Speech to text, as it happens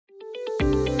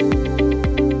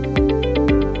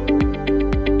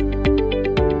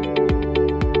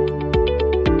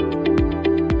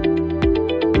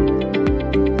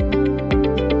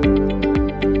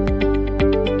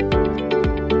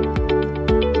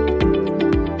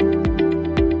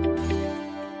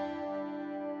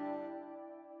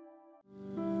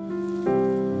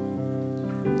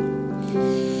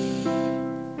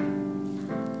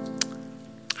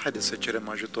Haideți să cerem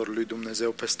ajutorul lui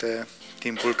Dumnezeu peste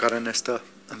timpul care ne stă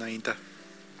înainte.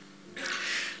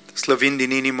 Slăvind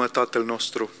din inimă Tatăl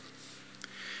nostru,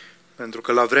 pentru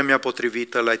că la vremea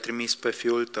potrivită L-ai trimis pe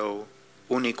Fiul Tău,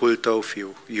 unicul Tău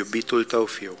Fiu, iubitul Tău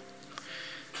Fiu,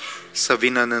 să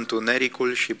vină în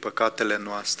întunericul și păcatele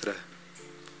noastre,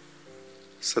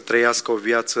 să trăiască o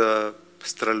viață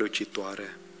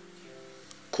strălucitoare,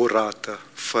 curată,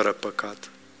 fără păcat,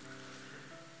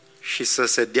 și să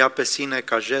se dea pe sine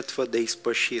ca jertfă de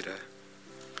ispășire,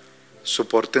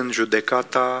 suportând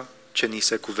judecata ce ni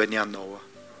se cuvenea nouă.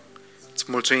 Îți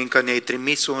mulțumim că ne-ai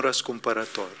trimis un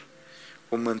răscumpărător,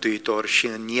 un mântuitor, și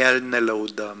în El ne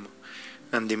lăudăm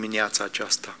în dimineața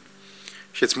aceasta.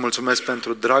 Și îți mulțumesc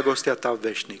pentru dragostea Ta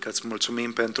veșnică, îți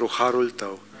mulțumim pentru harul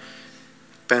Tău,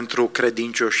 pentru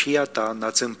credincioșia Ta în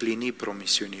a-ți împlini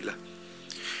promisiunile.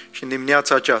 Și în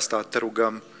dimineața aceasta te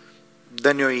rugăm,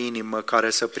 dă-ne o inimă care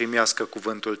să primească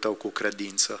cuvântul Tău cu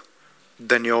credință.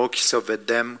 Dă-ne ochi să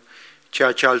vedem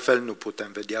ceea ce altfel nu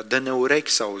putem vedea. Dă-ne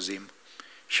urechi să auzim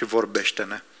și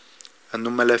vorbește-ne. În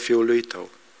numele Fiului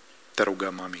Tău te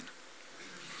rugăm, amin.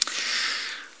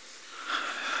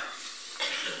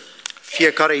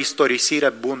 Fiecare istorisire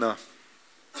bună,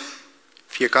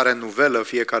 fiecare novelă,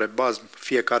 fiecare bazm,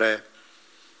 fiecare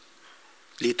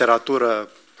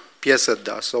literatură, piesă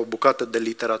sau bucată de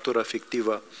literatură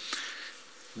fictivă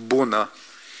bună,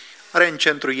 are în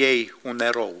centru ei un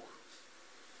erou.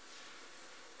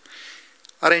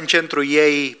 Are în centru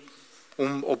ei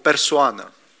o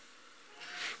persoană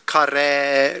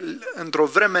care într-o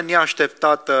vreme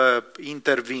neașteptată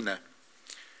intervine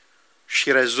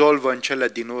și rezolvă în cele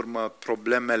din urmă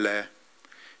problemele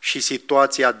și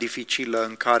situația dificilă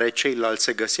în care ceilalți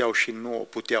se găseau și nu o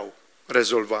puteau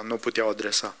rezolva, nu o puteau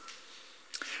adresa.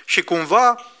 Și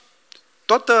cumva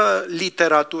toată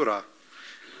literatura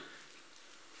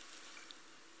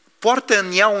poartă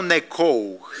în ea un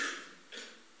ecou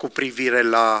cu privire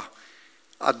la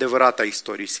adevărata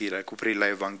istorisire, cu privire la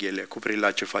Evanghelie, cu privire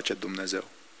la ce face Dumnezeu,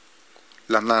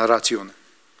 la narațiune.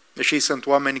 Deși sunt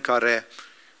oameni care,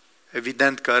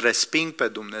 evident că resping pe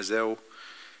Dumnezeu,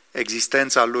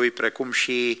 existența Lui, precum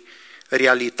și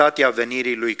realitatea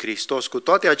venirii Lui Hristos, cu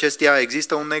toate acestea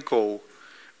există un ecou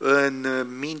în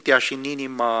mintea și în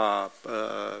inima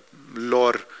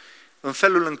lor, în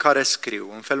felul în care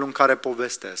scriu, în felul în care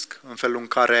povestesc, în felul în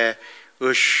care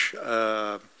își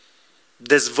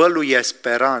dezvăluie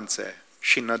speranțe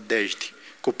și nădejdi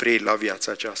cu privire la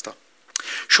viața aceasta.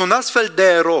 Și un astfel de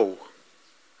erou,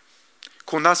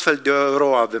 cu un astfel de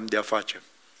erou avem de-a face.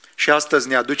 Și astăzi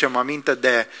ne aducem aminte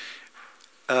de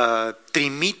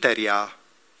trimiterea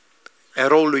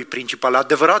eroului principal,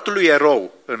 adevăratului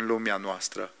erou în lumea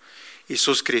noastră,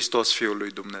 Isus Hristos, Fiul lui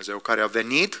Dumnezeu, care a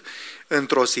venit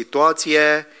într-o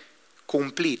situație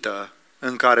cumplită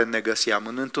în care ne găseam,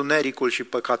 în întunericul și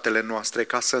păcatele noastre,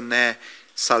 ca să ne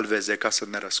salveze, ca să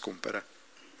ne răscumpere.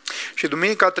 Și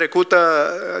duminica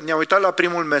trecută ne-am uitat la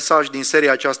primul mesaj din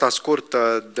seria aceasta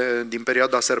scurtă din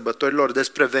perioada sărbătorilor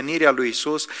despre venirea lui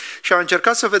Isus și am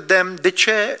încercat să vedem de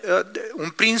ce, un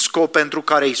prim scop pentru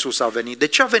care Isus a venit. De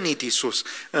ce a venit Isus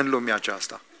în lumea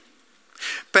aceasta?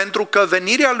 Pentru că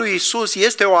venirea lui Isus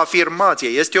este o afirmație,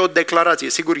 este o declarație.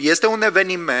 Sigur, este un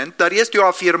eveniment, dar este o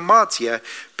afirmație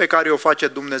pe care o face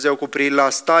Dumnezeu cu privire la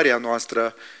starea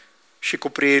noastră și cu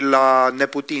privire la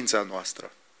neputința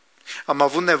noastră. Am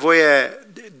avut nevoie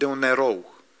de un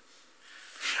erou.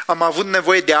 Am avut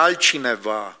nevoie de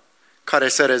altcineva care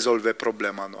să rezolve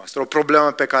problema noastră. O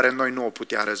problemă pe care noi nu o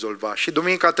puteam rezolva. Și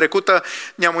duminica trecută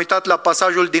ne-am uitat la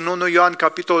pasajul din 1 Ioan,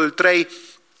 capitolul 3,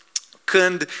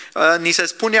 când ni se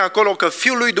spune acolo că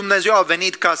Fiul lui Dumnezeu a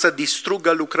venit ca să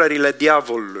distrugă lucrările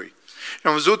diavolului.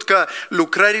 Am văzut că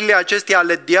lucrările acestea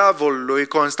ale diavolului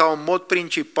constau în mod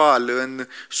principal în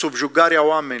subjugarea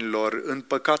oamenilor, în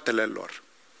păcatele lor.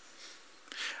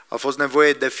 A fost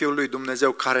nevoie de Fiul lui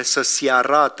Dumnezeu care să se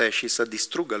arate și să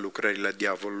distrugă lucrările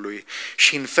diavolului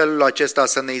și în felul acesta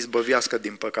să ne izbăvească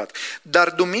din păcat. Dar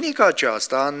duminica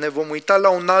aceasta ne vom uita la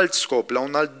un alt scop, la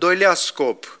un al doilea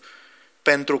scop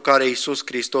pentru care Iisus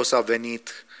Hristos a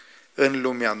venit în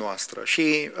lumea noastră.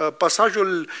 Și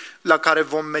pasajul la care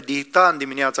vom medita în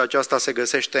dimineața aceasta se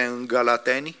găsește în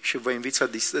Galateni și vă invit să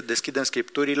deschidem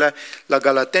Scripturile la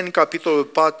Galateni, capitolul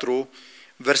 4,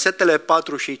 versetele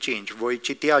 4 și 5. Voi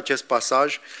citi acest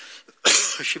pasaj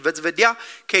și veți vedea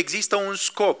că există un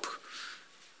scop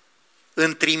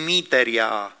în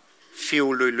trimiterea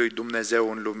Fiului lui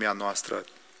Dumnezeu în lumea noastră.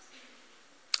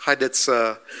 Haideți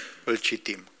să îl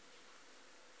citim.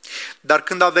 Dar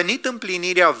când a venit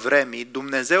împlinirea vremii,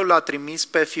 Dumnezeu l-a trimis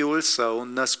pe Fiul Său,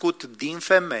 născut din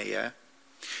femeie,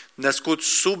 născut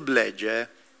sub lege,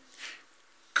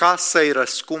 ca să-i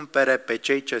răscumpere pe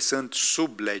cei ce sunt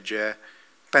sub lege,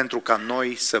 pentru ca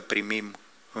noi să primim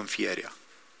înfierea.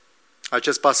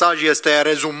 Acest pasaj este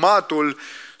rezumatul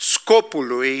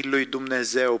scopului lui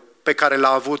Dumnezeu pe care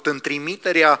l-a avut în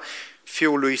trimiterea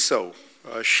Fiului Său.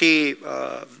 Și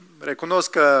recunosc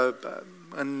că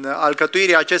în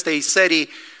alcătuirea acestei serii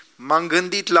m-am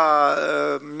gândit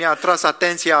mi-a atras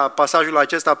atenția pasajul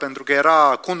acesta pentru că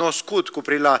era cunoscut cu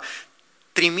privire la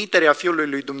trimiterea Fiului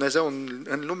lui Dumnezeu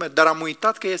în lume, dar am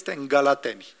uitat că este în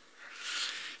Galateni.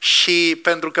 Și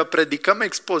pentru că predicăm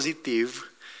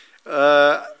expozitiv,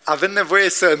 avem nevoie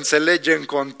să înțelegem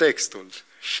contextul.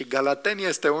 Și Galateni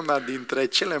este una dintre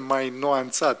cele mai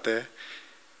nuanțate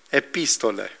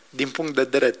epistole din punct de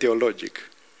vedere teologic.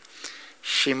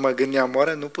 Și mă gândeam,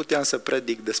 oare nu puteam să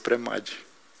predic despre magi?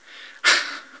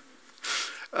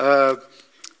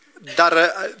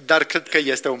 Dar cred că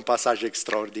este un pasaj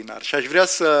extraordinar și aș vrea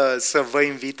să vă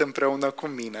invit împreună cu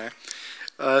mine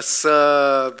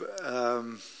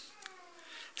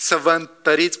să vă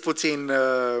întăriți puțin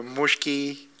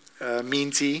mușchii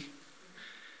minții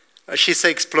și să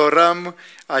explorăm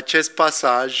acest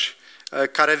pasaj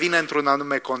care vine într-un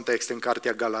anume context în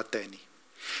Cartea Galateni.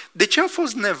 De ce a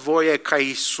fost nevoie ca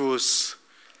Isus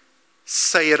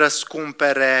să-i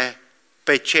răscumpere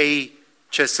pe cei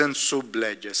ce sunt sub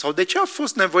lege? Sau de ce a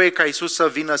fost nevoie ca Isus să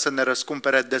vină să ne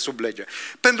răscumpere de sub lege?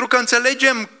 Pentru că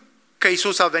înțelegem că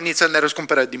Isus a venit să ne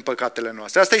răscumpere din păcatele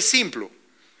noastre. Asta e simplu.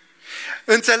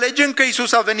 Înțelegem că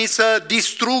Isus a venit să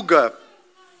distrugă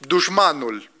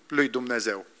dușmanul lui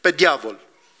Dumnezeu, pe diavol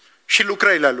și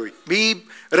lucrările lui. E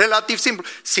relativ simplu.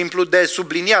 Simplu de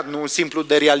subliniat, nu simplu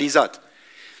de realizat.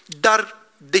 Dar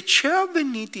de ce a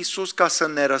venit Isus ca să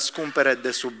ne răscumpere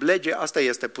de sub lege? Asta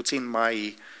este puțin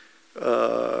mai...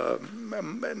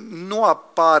 nu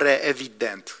apare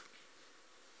evident,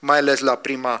 mai ales la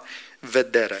prima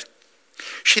vedere.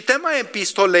 Și tema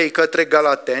epistolei către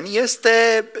Galateni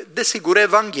este, desigur,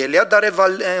 Evanghelia, dar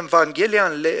Evanghelia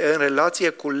în relație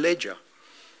cu legea.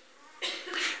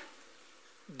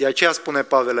 De aceea spune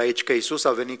Pavel aici că Isus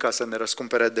a venit ca să ne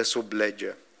răscumpere de sub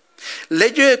lege.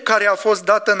 Lege care a fost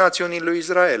dată națiunii lui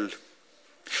Israel.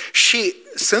 Și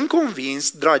sunt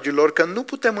convins, dragilor, că nu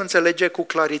putem înțelege cu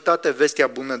claritate vestea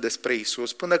bună despre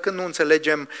Isus până când nu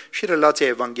înțelegem și relația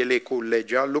Evangheliei cu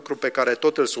legea, lucru pe care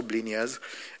tot îl subliniez,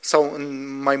 sau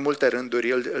în mai multe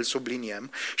rânduri îl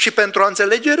subliniem. Și pentru a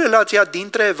înțelege relația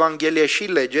dintre Evanghelie și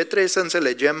lege, trebuie să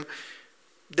înțelegem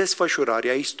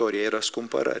desfășurarea istoriei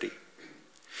răscumpărării.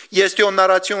 Este o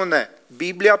narațiune.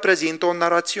 Biblia prezintă o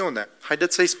narațiune.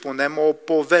 Haideți să-i spunem o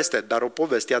poveste, dar o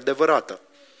poveste adevărată.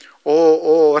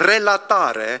 O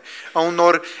relatare a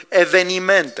unor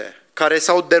evenimente care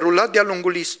s-au derulat de-a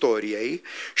lungul istoriei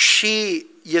și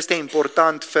este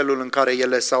important felul în care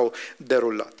ele s-au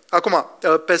derulat. Acum,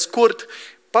 pe scurt,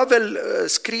 Pavel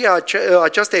scrie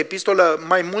această epistolă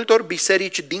mai multor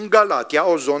biserici din Galatia,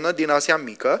 o zonă din Asia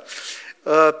Mică,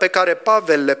 pe care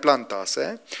Pavel le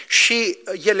plantase și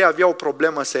ele aveau o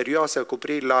problemă serioasă cu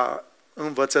privire la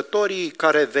învățătorii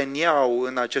care veneau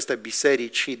în aceste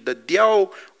biserici și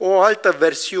dădeau o altă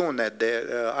versiune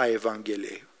a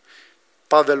Evangheliei.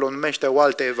 Pavel o numește o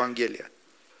altă Evanghelie.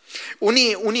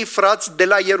 Unii frați de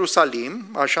la Ierusalim,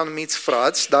 așa numiți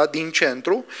frați, da, din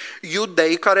centru,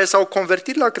 iudei care s-au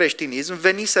convertit la creștinism,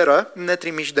 veniseră,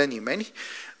 netrimiși de nimeni,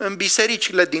 în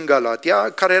bisericile din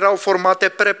Galatia, care erau formate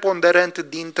preponderent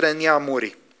dintre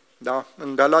neamuri. Da?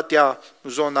 În Galatia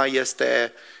zona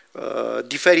este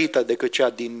diferită decât cea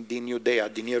din Iudeea,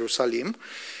 din Ierusalim.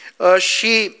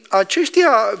 Și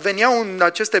aceștia veneau în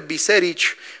aceste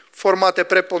biserici formate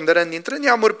preponderent dintre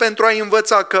neamuri pentru a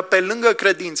învăța că pe lângă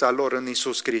credința lor în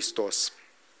Isus Hristos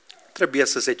trebuie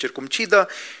să se circumcidă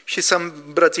și să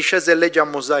îmbrățișeze legea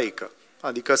mozaică,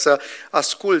 adică să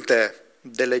asculte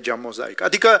de legea mozaică.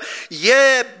 Adică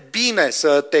e bine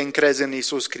să te încrezi în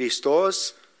Isus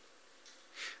Hristos,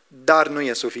 dar nu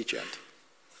e suficient.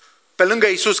 Pe lângă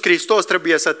Isus Hristos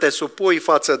trebuie să te supui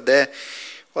față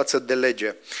de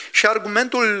lege. Și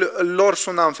argumentul lor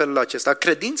suna în felul acesta: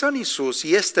 credința în Isus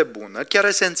este bună, chiar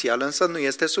esențială, însă nu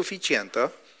este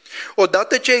suficientă.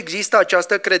 Odată ce există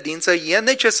această credință, e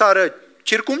necesară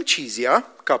circumcizia,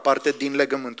 ca parte din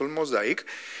legământul mozaic,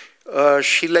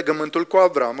 și legământul cu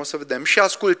Avram, o să vedem, și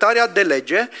ascultarea de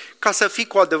lege, ca să fii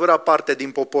cu adevărat parte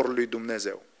din poporul lui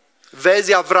Dumnezeu.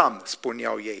 Vezi Avram,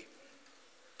 spuneau ei.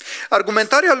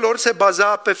 Argumentarea lor se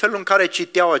baza pe felul în care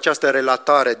citeau această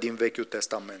relatare din Vechiul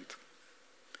Testament.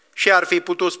 Și ar fi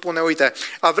putut spune, uite,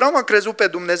 Avram a crezut pe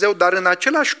Dumnezeu, dar în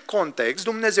același context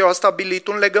Dumnezeu a stabilit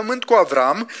un legământ cu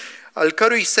Avram, al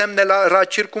cărui semn era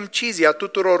circumcizia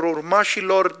tuturor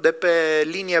urmașilor de pe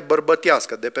linie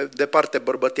bărbătească, de parte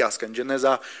bărbătească, în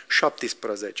Geneza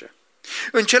 17.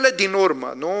 În cele din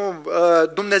urmă, nu?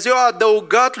 Dumnezeu a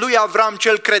adăugat lui Avram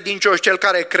cel credincios, cel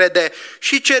care crede,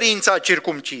 și cerința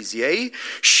circumciziei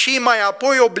și mai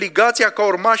apoi obligația ca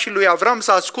urmașii lui Avram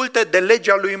să asculte de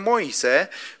legea lui Moise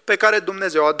pe care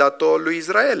Dumnezeu a dat-o lui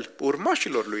Israel,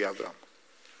 urmașilor lui Avram.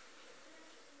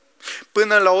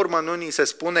 Până la urmă nu ni se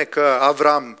spune că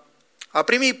Avram a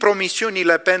primit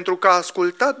promisiunile pentru că a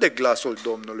ascultat de glasul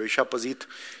Domnului și a păzit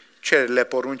cererile,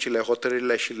 poruncile,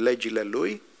 hotărârile și legile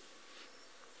lui?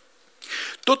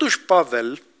 Totuși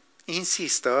Pavel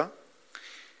insistă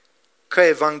că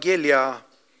Evanghelia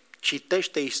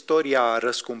citește istoria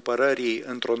răscumpărării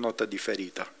într-o notă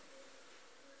diferită.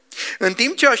 În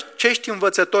timp ce acești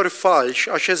învățători falși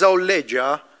așezau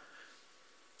legea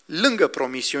lângă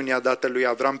promisiunea dată lui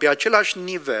Avram, pe același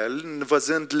nivel,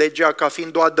 văzând legea ca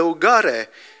fiind o adăugare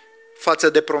față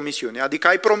de promisiune, adică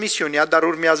ai promisiunea, dar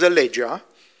urmează legea,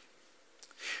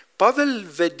 Pavel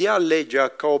vedea legea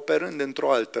ca operând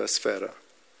într-o altă sferă.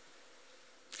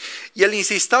 El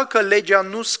insista că legea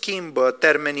nu schimbă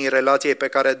termenii relației pe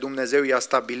care Dumnezeu i-a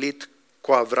stabilit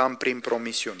cu Avram prin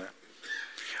promisiune.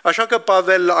 Așa că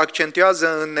Pavel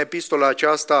accentuează în epistola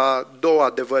aceasta două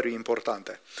adevăruri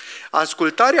importante.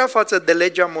 Ascultarea față de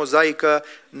legea mozaică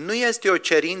nu este o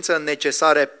cerință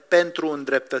necesară pentru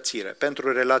îndreptățire,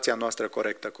 pentru relația noastră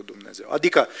corectă cu Dumnezeu.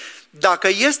 Adică, dacă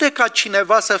este ca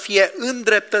cineva să fie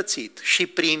îndreptățit și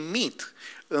primit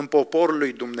în poporul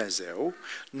lui Dumnezeu,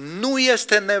 nu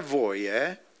este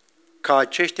nevoie ca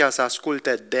aceștia să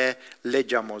asculte de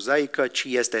legea mozaică, ci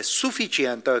este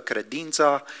suficientă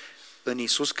credința în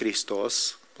Isus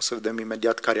Hristos. O să vedem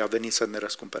imediat care a venit să ne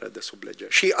răscumpere de sub lege.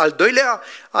 Și al doilea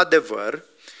adevăr,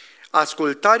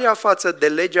 ascultarea față de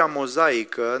legea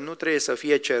mozaică nu trebuie să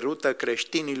fie cerută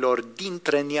creștinilor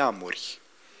dintre neamuri.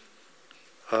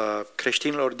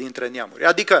 Creștinilor dintre neamuri.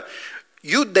 Adică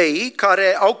iudeii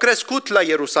care au crescut la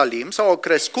Ierusalim sau au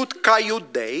crescut ca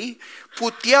iudei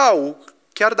puteau,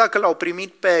 chiar dacă l-au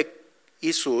primit pe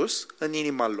Isus în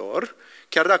inima lor,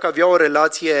 chiar dacă aveau o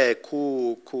relație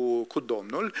cu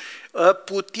Domnul,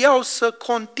 puteau să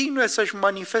continue să-și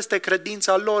manifeste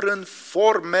credința lor în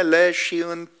formele și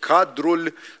în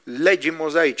cadrul legii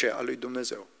mozaice a lui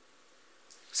Dumnezeu.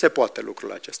 Se poate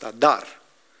lucrul acesta, dar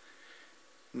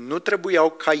nu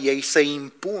trebuiau ca ei să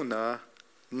impună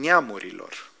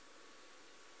neamurilor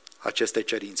aceste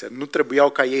cerințe. Nu trebuiau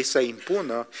ca ei să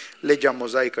impună legea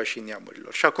mozaică și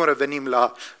neamurilor. Și acum revenim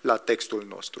la textul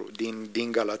nostru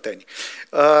din Galateni.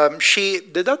 Și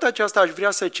de data aceasta aș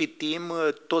vrea să citim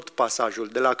tot pasajul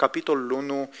de la capitolul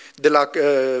 1,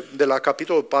 de la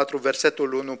capitolul 4,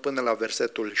 versetul 1 până la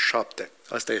versetul 7.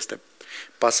 Asta este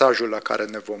pasajul la care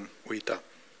ne vom uita.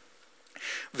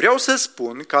 Vreau să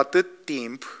spun că atât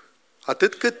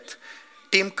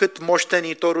timp cât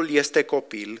moștenitorul este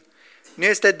copil, nu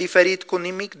este diferit cu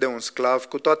nimic de un sclav,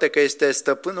 cu toate că este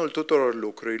stăpânul tuturor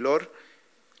lucrurilor,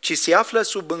 ci se află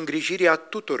sub îngrijirea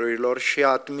tuturor și a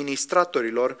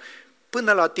administratorilor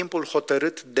până la timpul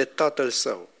hotărât de tatăl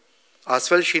său.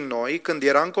 Astfel și noi, când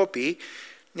eram copii,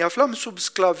 ne aflam sub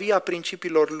sclavia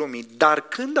principiilor lumii, dar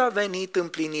când a venit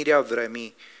împlinirea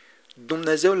vremii,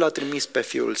 Dumnezeu l-a trimis pe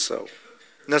Fiul Său,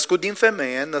 născut din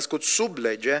femeie, născut sub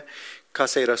lege, ca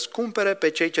să-i răscumpere pe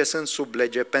cei ce sunt sub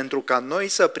lege, pentru ca noi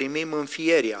să primim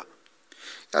înfierea.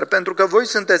 Dar pentru că voi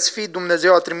sunteți fii,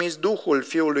 Dumnezeu a trimis Duhul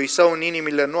Fiului Său în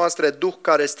inimile noastre, Duh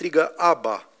care strigă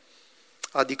Abba,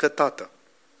 adică Tată.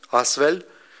 Astfel,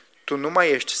 tu nu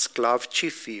mai ești sclav,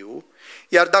 ci fiu,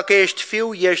 iar dacă ești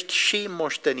fiu, ești și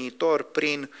moștenitor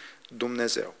prin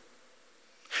Dumnezeu.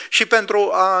 Și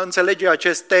pentru a înțelege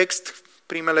acest text,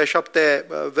 primele 7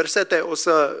 versete, o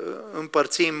să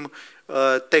împărțim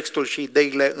textul și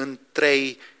ideile în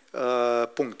 3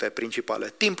 puncte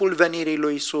principale. Timpul venirii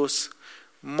lui Isus,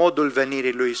 modul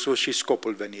venirii lui Isus și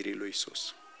scopul venirii lui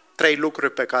Isus. 3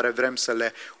 lucruri pe care vrem să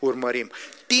le urmărim.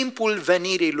 Timpul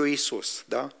venirii lui Isus,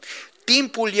 da?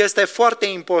 Timpul este foarte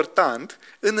important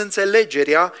în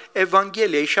înțelegerea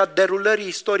Evangheliei și a derulării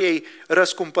istoriei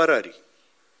răscumpărării.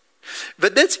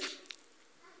 Vedeți,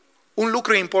 un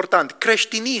lucru important,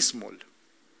 creștinismul,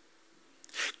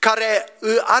 care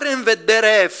are în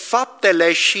vedere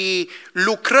faptele și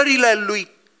lucrările lui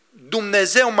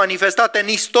Dumnezeu manifestate în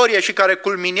istorie și care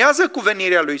culminează cu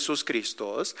venirea lui Isus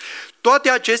Hristos, toate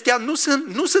acestea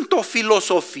nu sunt o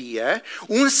filosofie,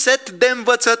 un set de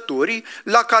învățături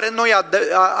la care noi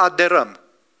aderăm,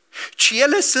 ci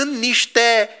ele sunt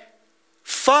niște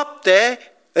fapte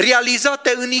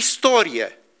realizate în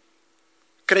istorie.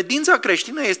 Credința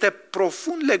creștină este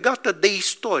profund legată de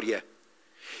istorie.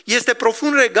 este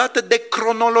profund legată de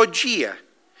cronologie.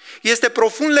 Este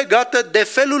profund legată de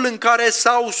felul în care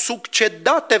s-au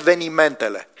succedat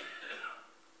evenimentele.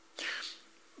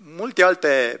 Multe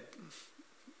alte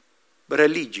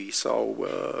religii sau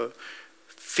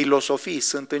filosofii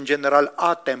sunt în general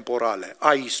atemporale,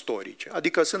 aistorice.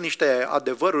 Adică sunt niște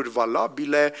adevăruri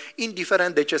valabile,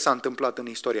 indiferent de ce s-a întâmplat în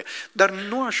istorie. Dar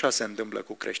nu așa se întâmplă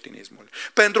cu creștinismul.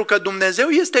 Pentru că Dumnezeu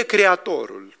este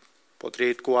creatorul.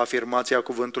 Potrivit cu afirmația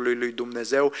cuvântului lui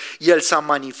Dumnezeu, El s-a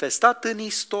manifestat în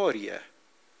istorie.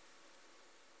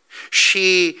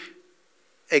 Și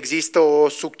există o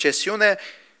succesiune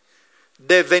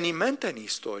de evenimente în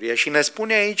istorie. Și ne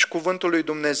spune aici cuvântul lui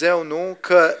Dumnezeu, nu?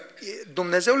 Că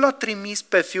Dumnezeu l-a trimis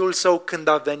pe Fiul Său când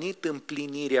a venit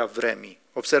împlinirea vremii.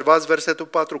 Observați versetul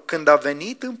 4. Când a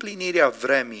venit împlinirea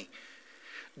vremii,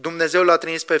 Dumnezeu l-a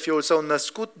trimis pe Fiul Său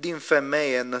născut din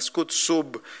femeie, născut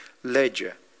sub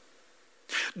lege.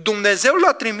 Dumnezeu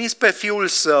l-a trimis pe Fiul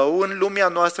Său în lumea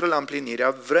noastră la împlinirea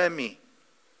vremii.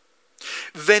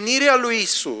 Venirea lui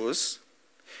Isus,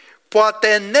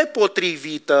 poate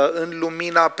nepotrivită în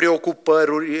lumina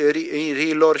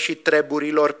preocupărilor și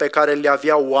treburilor pe care le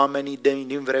aveau oamenii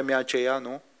din vremea aceea,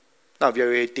 nu?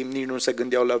 N-aveau ei timp, nici nu se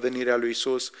gândeau la venirea lui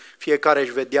Isus. Fiecare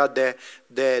își vedea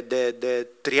de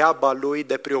treaba lui,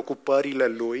 de preocupările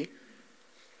lui.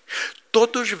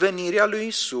 Totuși, venirea lui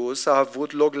Isus a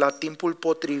avut loc la timpul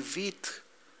potrivit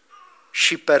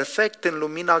și perfect în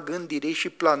lumina gândirii și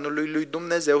planului lui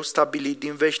Dumnezeu stabilit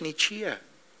din veșnicie.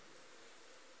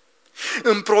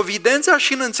 În providența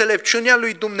și în înțelepciunea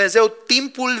lui Dumnezeu,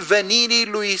 timpul venirii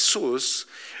lui Isus,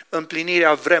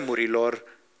 împlinirea vremurilor,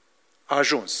 a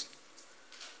ajuns.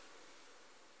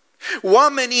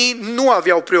 Oamenii nu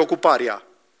aveau preocuparea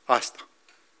asta.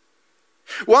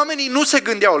 Oamenii nu se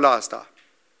gândeau la asta.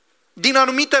 Din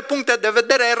anumite puncte de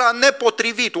vedere era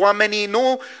nepotrivit. Oamenii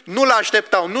nu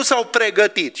l-așteptau, nu s-au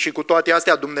pregătit. Și cu toate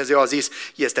astea Dumnezeu a zis,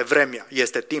 este vremea,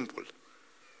 este timpul.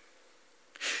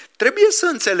 Trebuie să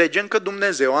înțelegem că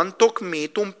Dumnezeu a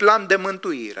întocmit un plan de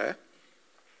mântuire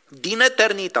din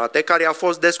eternitate care a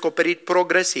fost descoperit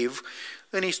progresiv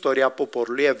în istoria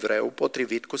poporului evreu,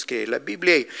 potrivit cu scrierile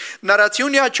Bibliei.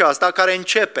 Narațiunea aceasta care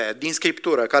începe din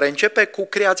Scriptură, care începe cu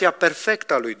creația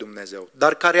perfectă a lui Dumnezeu,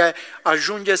 dar care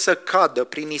ajunge să cadă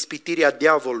prin ispitirea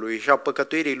diavolului și a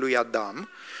păcătuirii lui Adam,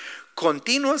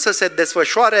 continuă să se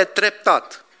desfășoare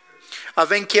treptat.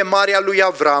 Avem chemarea lui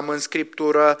Avram în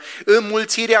Scriptură,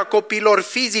 înmulțirea copiilor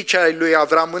fizice ai lui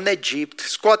Avram în Egipt,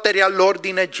 scoaterea lor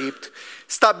din Egipt,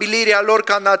 stabilirea lor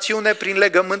ca națiune prin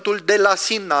legământul de la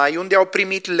Sinai, unde au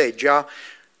primit legea,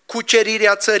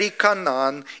 cucerirea țării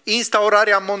Canaan,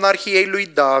 instaurarea monarhiei lui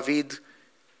David,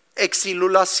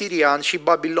 exilul asirian și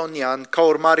babilonian ca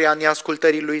urmare a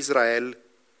neascultării lui Israel,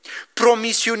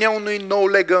 promisiunea unui nou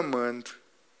legământ,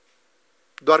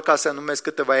 doar ca să numesc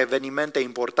câteva evenimente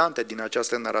importante din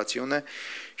această narațiune,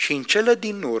 și în cele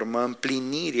din urmă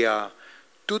împlinirea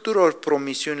tuturor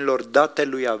promisiunilor date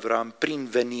lui Avram prin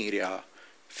venirea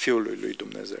Fiului lui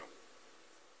Dumnezeu.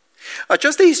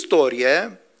 Această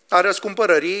istorie a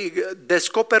răscumpărării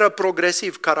descoperă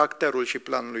progresiv caracterul și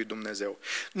planul lui Dumnezeu.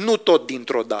 Nu tot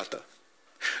dintr-o dată.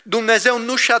 Dumnezeu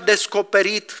nu și-a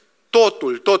descoperit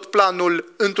tot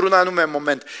planul într-un anume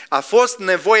moment. A fost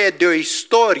nevoie de o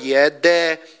istorie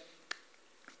de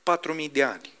 4.000 de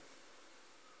ani.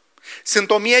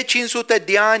 Sunt 1.500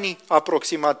 de ani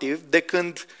aproximativ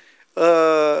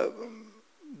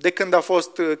de când a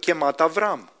fost chemat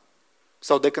Avram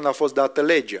sau de când a fost dată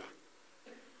legea.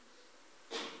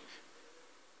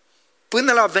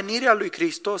 Până la venirea lui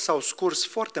Hristos s-au scurs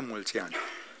foarte mulți ani.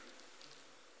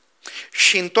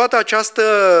 Și în toată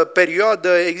această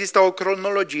perioadă există o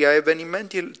cronologie a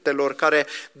evenimentelor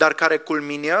care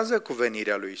culminează cu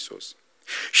venirea lui Isus.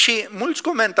 Și mulți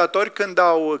comentatori, când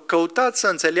au căutat să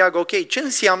înțeleagă, ok, ce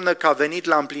înseamnă că a venit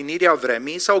la împlinirea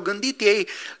vremii, s-au gândit ei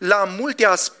la multe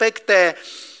aspecte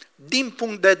din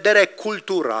punct de vedere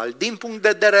cultural, din punct de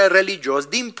vedere religios,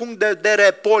 din punct de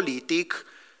vedere politic.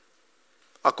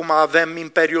 Acum avem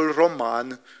Imperiul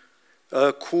Roman,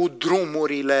 cu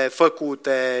drumurile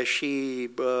făcute și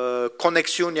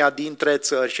conexiunea dintre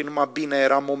țări și numai bine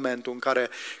era momentul în care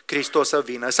Hristos să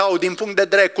vină. Sau din punct de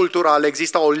vedere cultural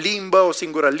exista o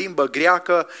singură limbă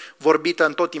greacă vorbită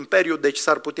în tot imperiul, deci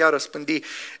s-ar putea răspândi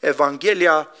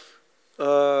Evanghelia.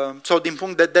 Sau din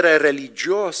punct de vedere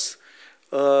religios,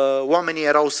 oamenii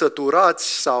erau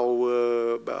săturați sau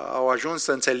au ajuns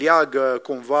să înțeleagă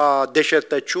cumva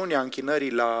deșertăciunea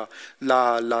închinării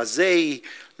la zei,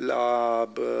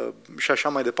 și așa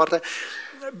mai departe.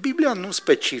 Biblia nu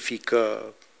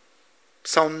specifică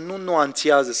sau nu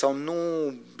nuanțează sau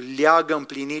nu leagă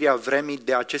împlinirea vremii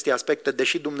de aceste aspecte,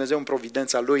 deși Dumnezeu în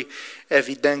providența Lui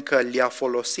evident că le-a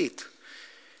folosit.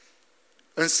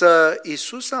 Însă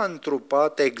Isus a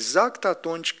întrupat exact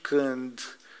atunci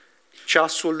când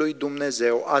ceasul lui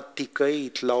Dumnezeu a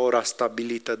ticăit la ora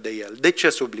stabilită de El. De ce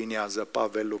subliniază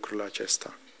Pavel lucrul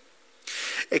acesta?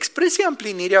 Expresia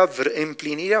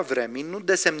împlinirea vremii nu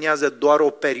desemnează doar o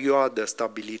perioadă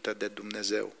stabilită de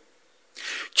Dumnezeu,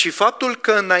 ci faptul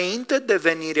că înainte de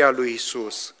venirea lui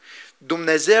Isus,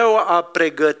 Dumnezeu a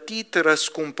pregătit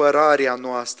răscumpărarea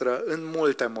noastră în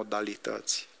multe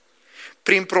modalități.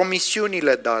 Prin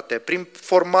promisiunile date, prin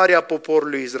formarea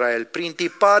poporului Israel, prin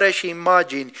tipare și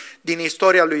imagini din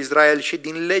istoria lui Israel și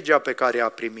din legea pe care a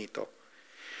primit-o.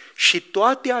 Și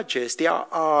toate acestea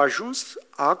au ajuns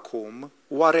acum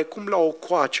oarecum la o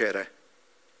coacere,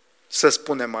 să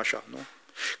spunem așa, nu?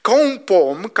 Ca un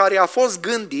pom care a fost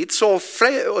gândit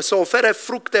să ofere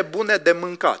fructe bune de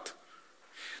mâncat,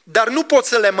 dar nu poți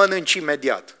să le mănânci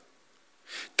imediat.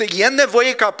 E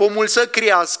nevoie ca pomul să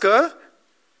crească,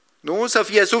 nu? Să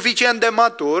fie suficient de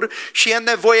matur și e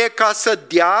nevoie ca să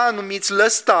dea anumiți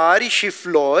lăstari și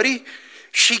flori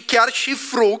și chiar și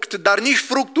fruct, dar nici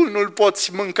fructul nu-l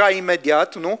poți mânca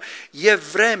imediat, nu? E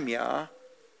vremea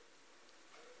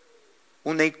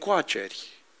unei coaceri.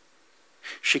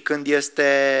 Și când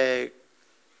este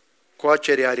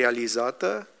coacerea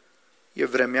realizată, e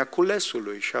vremea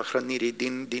culesului și a hrănirii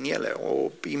din ele,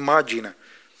 o imagine.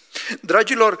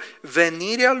 Dragilor,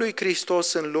 venirea lui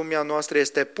Hristos în lumea noastră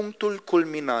este punctul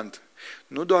culminant,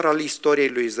 nu doar al istoriei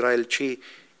lui Israel, ci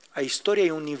a istoriei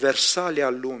universale a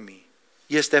lumii.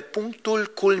 Este punctul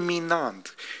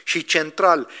culminant și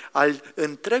central al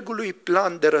întregului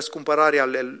plan de răscumpărare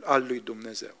al lui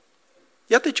Dumnezeu.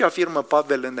 Iată ce afirmă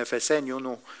Pavel în Efeseni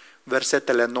 1,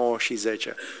 versetele 9 și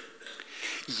 10.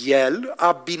 El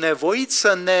a binevoit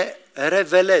să ne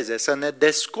reveleze, să ne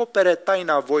descopere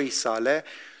taina voii sale,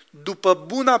 după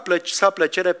buna sa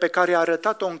plăcere pe care a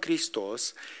arătat-o în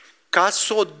Hristos, ca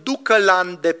să o ducă la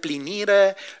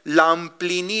îndeplinire, la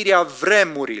împlinirea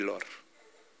vremurilor,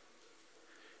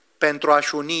 pentru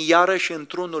a-și uni iarăși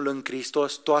într-unul în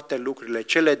Hristos toate lucrurile,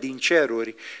 cele din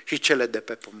ceruri și cele de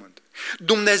pe pământ.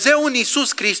 Dumnezeu în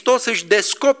Isus Hristos își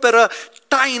descoperă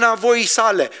taina voii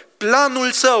sale,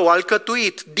 planul său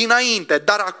alcătuit dinainte,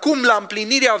 dar acum la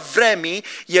împlinirea vremii,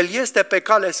 El este pe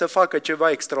cale să facă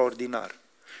ceva extraordinar.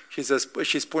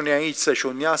 Și spune aici să-și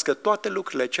unească toate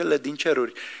lucrurile, cele din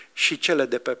ceruri și cele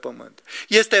de pe pământ.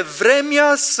 Este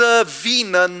vremea să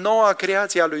vină noua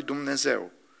creație a lui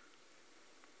Dumnezeu.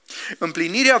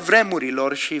 Împlinirea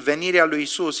vremurilor și venirea lui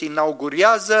Isus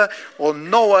inaugurează o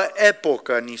nouă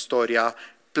epocă în istoria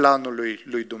planului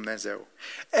lui Dumnezeu.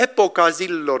 Epoca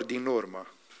zilelor din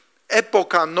urmă,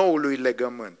 epoca noului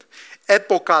legământ,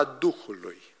 epoca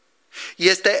Duhului.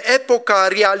 Este epoca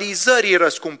realizării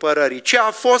răscumpărării. Ce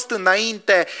a fost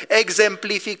înainte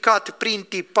exemplificat prin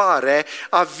tipare,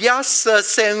 avea să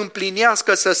se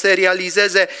împlinească, să se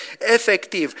realizeze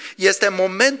efectiv. Este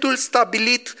momentul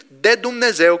stabilit de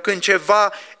Dumnezeu când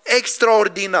ceva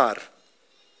extraordinar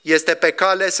este pe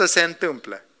cale să se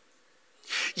întâmple.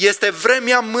 Este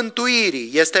vremea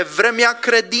mântuirii, este vremea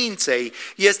credinței,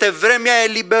 este vremea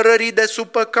eliberării de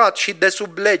sub păcat și de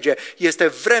sub lege, este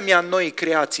vremea noii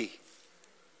creații.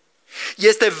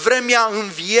 Este vremea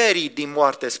învierii din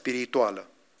moarte spirituală.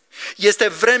 Este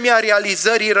vremea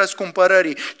realizării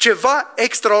răscumpărării. Ceva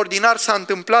extraordinar s-a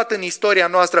întâmplat în istoria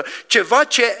noastră, ceva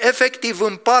ce efectiv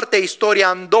împarte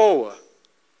istoria în două.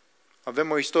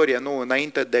 Avem o istorie nouă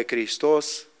înainte de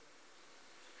Hristos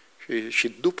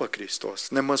și după Hristos.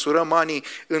 Ne măsurăm anii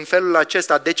în felul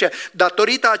acesta. De ce?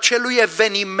 Datorită acelui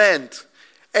eveniment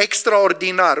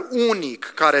extraordinar,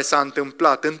 unic, care s-a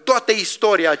întâmplat în toată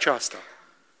istoria aceasta.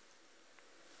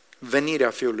 Venirea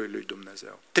Fiului lui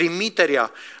Dumnezeu,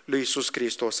 trimiterea lui Isus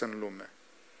Hristos în lume.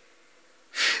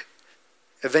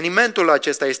 Evenimentul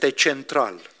acesta este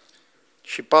central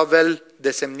și Pavel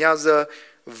desemnează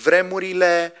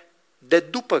vremurile de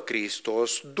după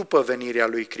Hristos, după venirea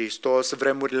lui Hristos,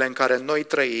 vremurile în care noi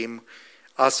trăim,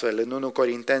 astfel în 1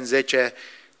 Corinteni 10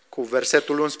 cu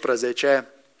versetul 11,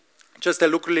 aceste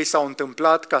lucruri s-au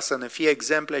întâmplat ca să ne fie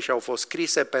exemple și au fost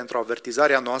scrise pentru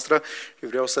avertizarea noastră și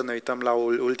vreau să ne uităm la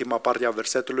ultima parte a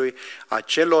versetului,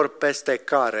 acelor peste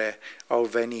care au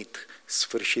venit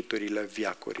sfârșiturile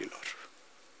veacurilor.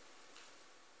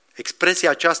 Expresia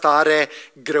aceasta are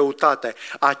greutate.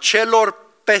 Acelor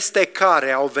peste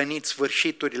care au venit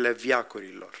sfârșiturile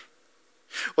veacurilor.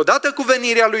 Odată cu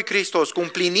venirea lui Hristos, cu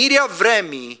împlinirea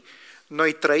vremii,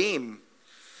 noi trăim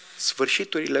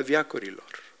sfârșiturile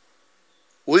veacurilor.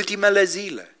 Ultimele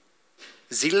zile,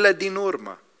 zilele din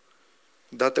urmă,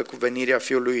 dată cu venirea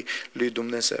Fiului lui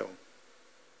Dumnezeu.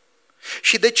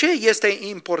 Și de ce este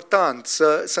important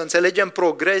să înțelegem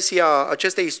progresia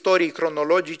acestei istorii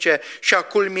cronologice și a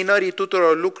culminării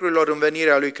tuturor lucrurilor în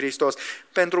venirea lui Hristos?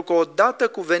 Pentru că odată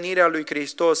cu venirea lui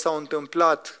Hristos s-au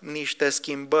întâmplat niște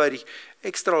schimbări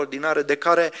extraordinare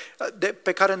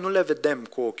pe care nu le vedem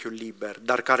cu ochiul liber,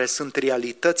 dar care sunt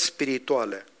realități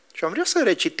spirituale. Și am vrea să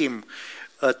recitim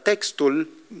textul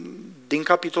din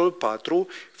capitolul 4,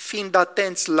 fiind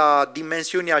atenți la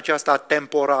dimensiunea aceasta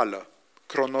temporală,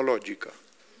 cronologică.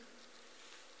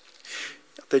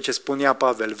 Iată ce spunea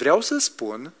Pavel: vreau să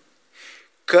spun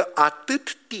că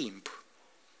atât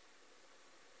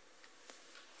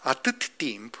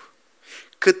timp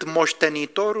cât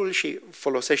moștenitorul, și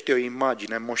folosește o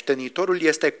imagine, moștenitorul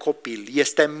este copil,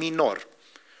 este minor,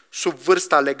 sub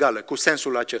vârsta legală, cu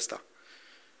sensul acesta.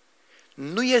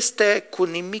 Nu este cu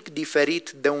nimic diferit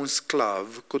de un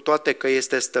sclav, cu toate că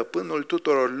este stăpânul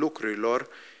tuturor lucrurilor,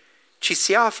 ci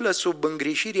se află sub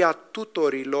îngrijirea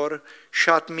tutorilor și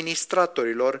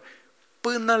administratorilor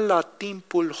până la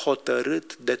timpul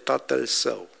hotărât de tatăl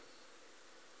său.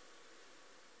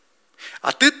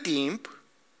 Atât timp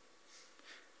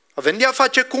avem de a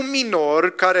face cu un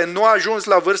minor care nu a ajuns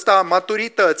la vârsta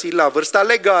maturității, la vârsta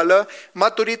legală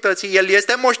maturității. El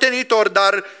este moștenitor,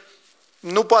 dar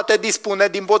nu poate dispune,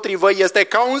 dimpotrivă, este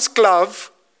ca un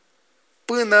sclav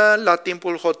până la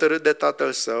timpul hotărât de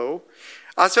tatăl său.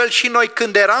 Astfel și noi,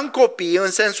 când eram copii,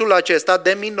 în sensul acesta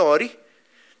de minori,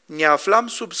 ne aflam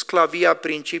sub sclavia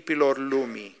principiilor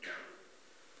lumii.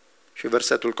 Și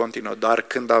versetul continuă: dar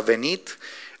când a venit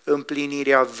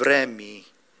împlinirea vremii,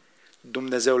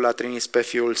 Dumnezeu l-a trimis pe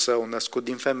Fiul Său, născut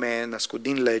din femeie, născut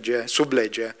din lege, sub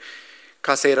lege,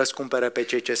 ca să-i răscumpere pe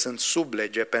cei ce sunt sub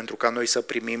lege, pentru ca noi să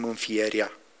primim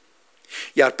înfierea.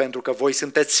 Iar pentru că voi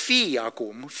sunteți fii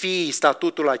acum, fii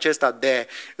statutul acesta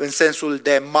în sensul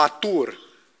de matur,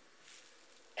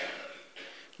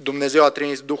 Dumnezeu a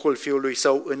trimis Duhul Fiului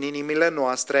Său în inimile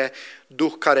noastre,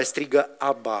 Duh care strigă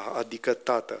Abba, adică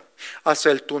Tată.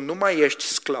 Astfel tu nu mai ești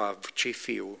sclav, ci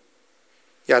fiu.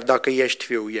 Iar dacă ești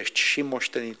fiu, ești și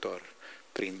moștenitor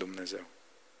prin Dumnezeu.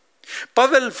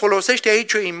 Pavel folosește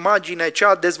aici o imagine, cea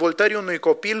a dezvoltării unui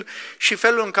copil și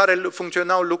felul în care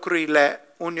funcționau lucrurile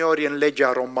uneori în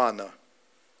legea romană.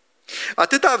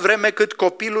 Atâta vreme cât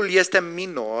copilul este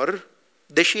minor,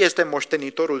 deși este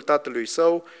moștenitorul tatălui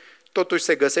său, totuși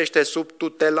se găsește sub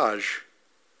tutelaj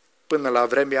până la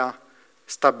vremea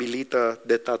stabilită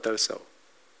de tatăl său.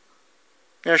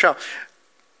 E așa,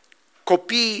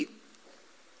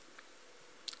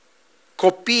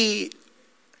 copiii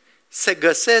se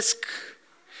găsesc,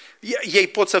 ei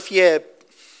pot să fie,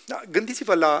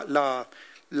 gândiți-vă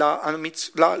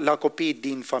la copiii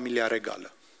din familia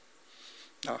regală.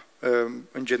 Da?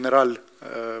 În general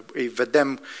îi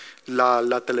vedem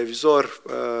la televizor,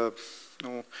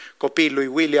 copiii lui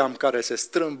William care se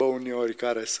strâmbă uneori,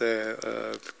 care se,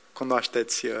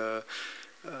 cunoașteți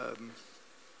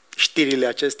știrile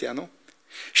acestea, nu?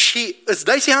 Și îți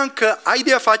dai seama că ai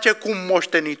de a face cu un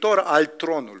moștenitor al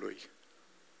tronului.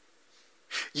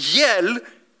 El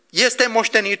este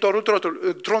moștenitorul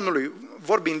tronului,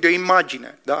 vorbind de o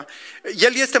imagine, da?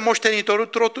 El este moștenitorul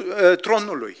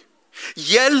tronului.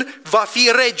 El va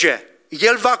fi rege,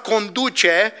 el va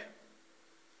conduce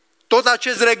tot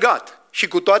acest regat. Și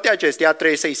cu toate acestea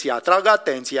trebuie să-i se atragă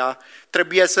atenția,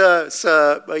 trebuie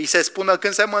să îi se spună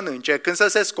când se mănânce, când să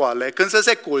se scoale, când să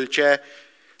se culce,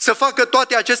 să facă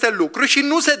toate aceste lucruri și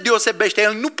nu se deosebește,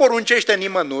 el nu poruncește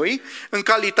nimănui în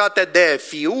calitate de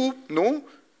fiu, nu?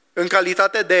 În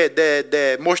calitate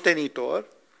de moștenitor.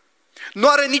 Nu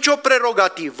are nicio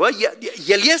prerogativă,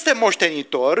 el este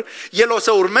moștenitor, el o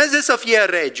să urmeze să fie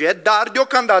rege, dar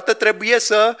deocamdată trebuie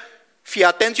să fie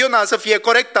atenționat, să fie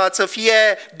corectat, să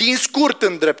fie din scurt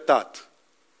îndreptat.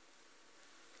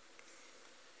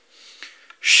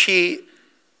 Și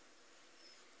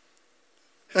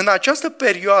în această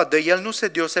perioadă el nu se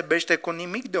deosebește cu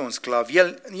nimic de un sclav.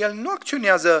 El nu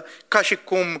acționează ca și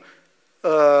cum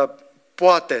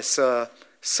poate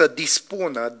să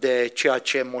dispună de ceea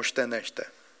ce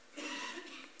moștenește.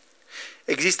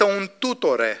 Există un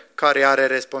tutore care are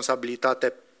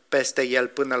responsabilitate peste el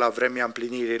până la vremea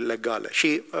împlinirii legale.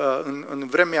 Și în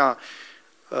vremea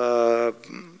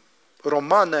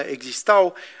romană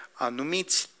existau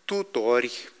anumiți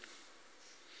tutori.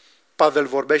 Pavel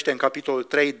vorbește în capitolul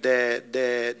 3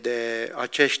 de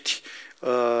acești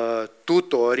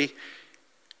tutori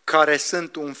care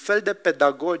sunt un fel de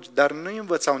pedagogi, dar nu îi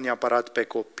învățau neapărat pe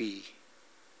copii.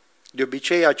 De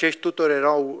obicei, acești tutori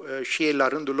erau și ei la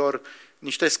rândul lor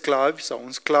niște sclavi sau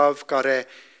un sclav care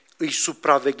îi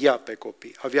supraveghea pe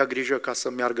copii. Avea grijă ca să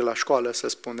meargă la școală, să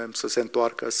spunem, să se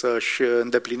întoarcă, să-și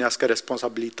îndeplinească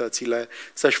responsabilitățile,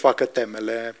 să-și facă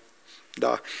temele,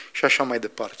 da, și așa mai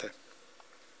departe.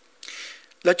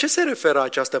 La ce se referă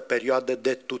această perioadă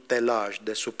de tutelaj,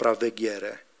 de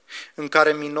supraveghere, în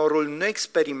care minorul nu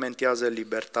experimentează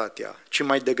libertatea, ci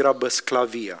mai degrabă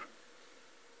sclavia?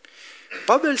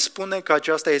 Pavel spune că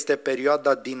aceasta este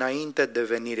perioada dinainte de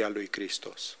venirea lui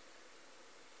Hristos.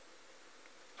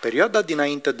 Perioada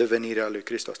dinainte de venirea lui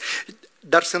Hristos.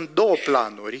 Dar sunt două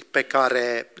planuri pe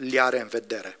care le are în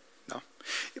vedere. Da?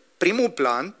 Primul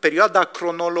plan, perioada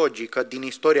cronologică din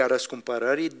istoria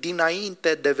răscumpărării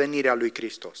dinainte de venirea lui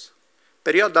Hristos.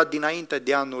 Perioada dinainte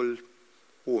de anul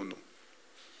 1,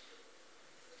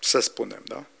 să spunem,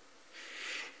 da?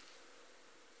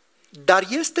 Dar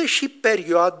este și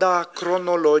perioada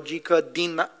cronologică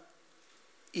din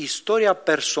istoria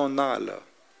personală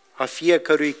a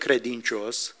fiecărui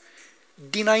credincios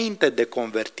dinainte de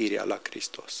convertirea la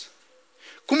Hristos.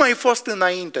 Cum ai fost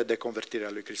înainte de convertirea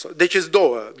lui Hristos? Deci sunt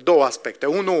două aspecte.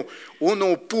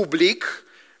 Unul public,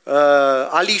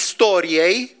 al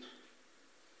istoriei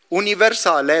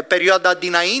universale, perioada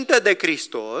dinainte de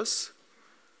Hristos,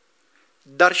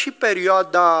 dar și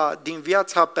perioada din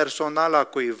viața personală a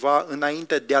cuiva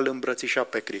înainte de a-L îmbrățișa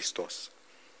pe Hristos.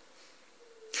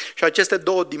 Și aceste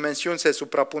două dimensiuni se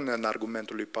suprapun în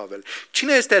argumentul lui Pavel.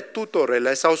 Cine este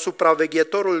tutorele sau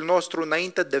supraveghetorul nostru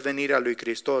înainte de venirea lui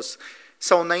Hristos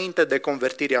sau înainte de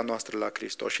convertirea noastră la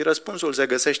Hristos? Și răspunsul se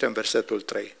găsește în versetul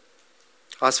 3.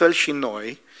 Astfel și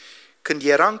noi, când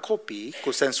eram copii,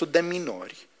 cu sensul de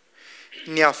minori,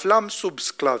 ne aflam sub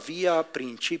sclavia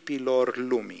principiilor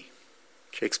lumii.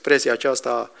 Și expresia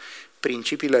aceasta,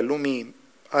 principiile lumii,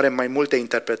 are mai multe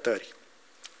interpretări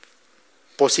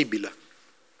posibile.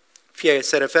 Fie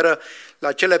se referă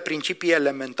la cele principii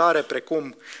elementare,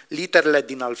 precum literele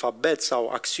din alfabet sau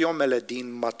axiomele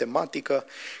din matematică,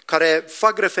 care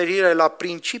fac referire la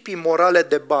principii morale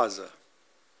de bază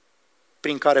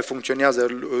prin care funcționează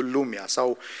lumea,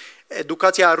 sau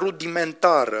educația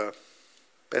rudimentară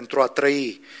pentru a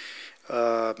trăi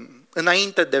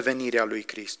înainte de venirea lui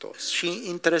Hristos. Și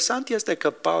interesant este că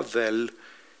Pavel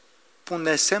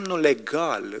pune semnul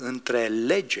legal între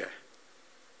lege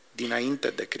dinainte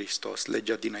de Hristos,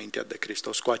 legea dinainte de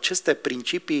Hristos, cu aceste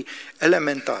principii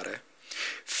elementare.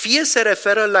 Fie se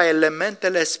referă la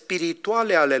elementele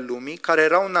spirituale ale lumii, care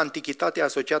erau în antichitate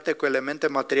asociate cu elemente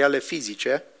materiale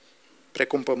fizice,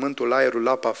 precum pământul, aerul,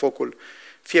 apa, focul,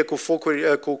 fie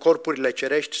cu corpurile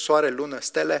cerești, soare, lună,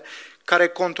 stele, care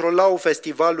controlau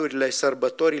festivalurile,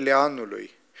 sărbătorile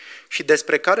anului, și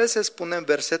despre care se spune în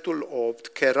versetul 8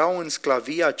 că erau în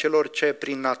sclavia celor ce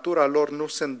prin natura lor nu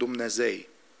sunt Dumnezei,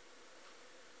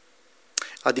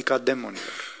 adică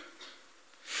demonilor.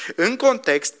 În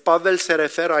context, Pavel se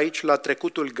referă aici la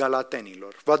trecutul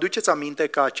galatenilor. Vă aduceți aminte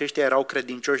că aceștia erau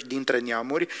credincioși dintre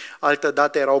neamuri,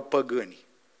 altădată erau păgâni.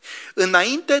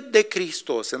 Înainte de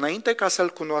Hristos, înainte ca să-L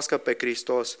cunoască pe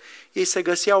Hristos, ei se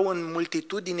găseau în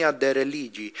multitudinea de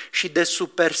religii și de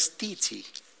superstiții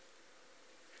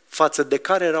față de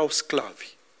care erau sclavi.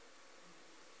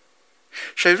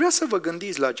 Și aș vrea să vă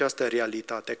gândiți la această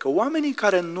realitate, că oamenii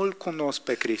care nu-L cunosc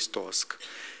pe Hristos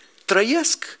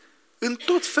trăiesc în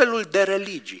tot felul de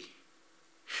religii,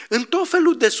 în tot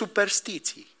felul de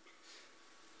superstiții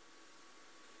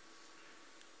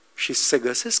și se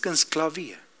găsesc în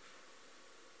sclavie.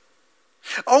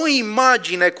 Au o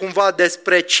imagine cumva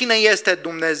despre cine este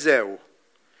Dumnezeu,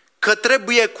 că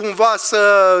trebuie cumva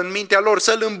în mintea lor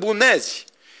să-L îmbunezi.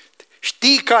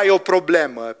 Știi că ai o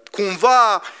problemă,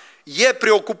 cumva e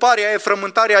preocuparea, e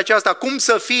frământarea aceasta, cum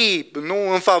să fii nu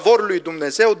în favoarea lui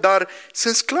Dumnezeu, dar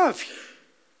sunt sclavi.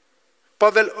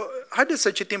 Pavel, haideți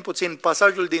să citim puțin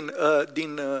pasajul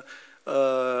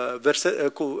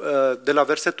de la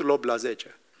versetul 8 la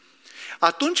 10.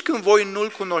 Atunci când voi nu-L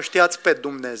cunoșteați pe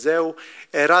Dumnezeu,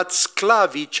 erați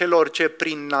sclavii celor ce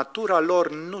prin natura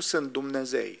lor nu sunt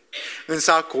Dumnezei.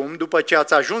 Însă acum, după ce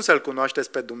ați ajuns să-L cunoașteți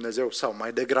pe Dumnezeu, sau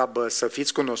mai degrabă să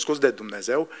fiți cunoscuți de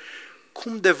Dumnezeu,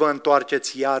 cum de vă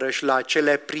întoarceți iarăși la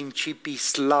acele principii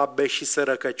slabe și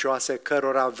sărăcăcioase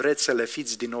cărora vreți să le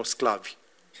fiți din nou sclavi?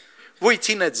 Voi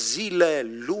țineți zile,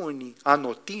 luni,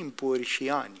 anotimpuri și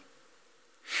ani.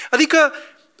 Adică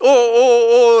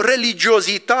o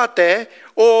religiozitate,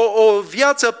 o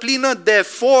viață plină de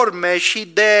forme și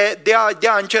de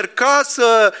a încerca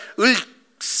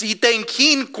să-i te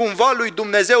închini cumva lui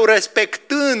Dumnezeu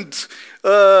respectând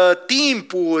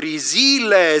timpuri,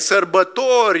 zile,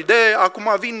 sărbători,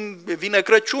 acum vine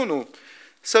Crăciunul,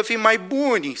 să fim mai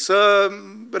buni,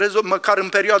 măcar în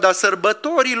perioada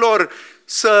sărbătorilor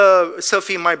să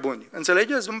fim mai buni.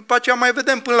 Înțelegeți? După aceea mai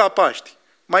vedem până la Paști.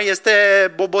 Mai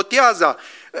este boboteaza.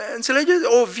 Înțelegeți?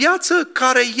 O viață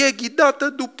care e ghidată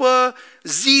după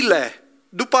zile,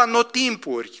 după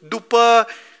anotimpuri, după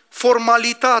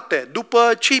formalitate,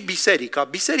 după ce-i biserica.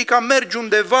 Biserica merge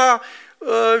undeva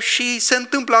și se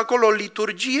întâmplă acolo o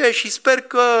liturgie și sper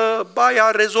că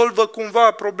aia rezolvă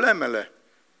cumva problemele.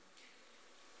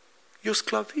 E o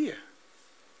sclavie.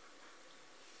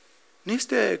 Nu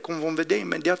este, cum vom vedea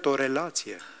imediat, o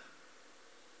relație.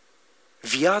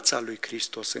 Viața lui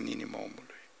Hristos în inima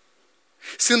omului.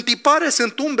 Sunt tipare,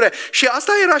 sunt umbre și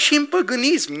asta era și în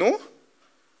păgânism, nu?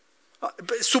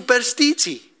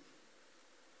 Superstiții.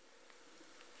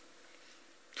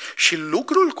 Și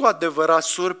lucrul cu adevărat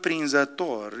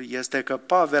surprinzător este că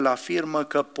Pavel afirmă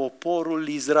că poporul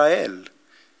Israel,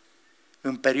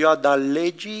 în perioada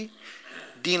legii,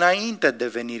 dinainte de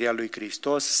venirea lui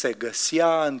Hristos, se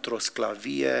găsea într-o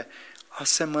sclavie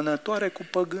asemănătoare cu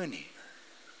păgânii.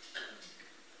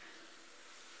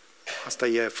 Asta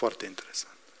e foarte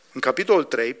interesant. În capitolul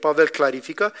 3, Pavel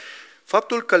clarifică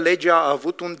faptul că legea a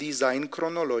avut un design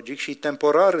cronologic și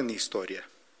temporar în istorie.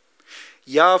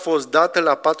 Ea a fost dată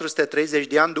la 430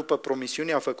 de ani după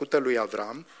promisiunea făcută lui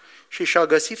Avram și și-a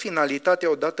găsit finalitatea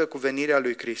odată cu venirea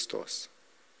lui Hristos.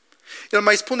 El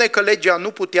mai spune că legea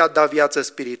nu putea da viață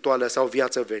spirituală sau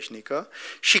viață veșnică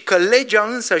și că legea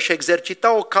însă își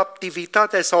exercita o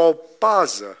captivitate sau o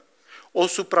pază, o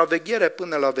supraveghere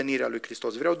până la venirea lui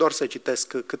Hristos. Vreau doar să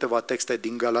citesc câteva texte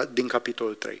din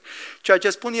capitolul 3. Ceea ce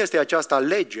spun este aceasta: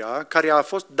 legea, care a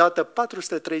fost dată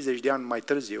 430 de ani mai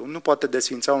târziu, nu poate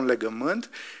desfința un legământ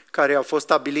care a fost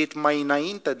stabilit mai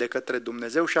înainte de către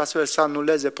Dumnezeu și astfel să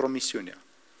anuleze promisiunea.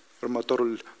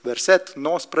 Următorul verset,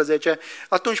 19,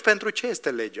 atunci pentru ce este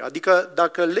legea? Adică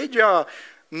dacă legea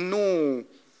nu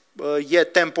e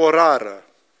temporară,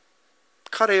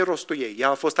 care e rostul ei? Ea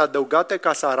a fost adăugată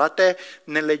ca să arate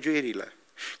nelegiuirile,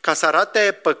 ca să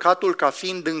arate păcatul ca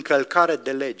fiind încălcare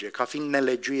de lege, ca fiind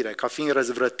nelegiuire, ca fiind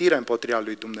răzvrătire împotriva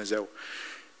lui Dumnezeu.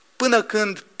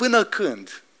 Până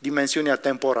când dimensiunea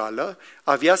temporală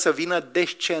avea să vină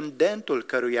descendentul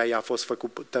căruia i-a fost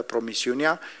făcută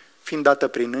promisiunea, fiind dată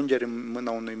prin îngeri în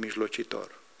mâna unui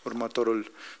mijlocitor.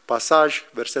 Următorul pasaj,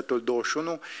 versetul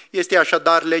 21, este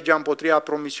așadar legea împotriva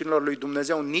promisiunilor lui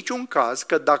Dumnezeu în niciun caz,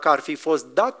 că dacă ar fi fost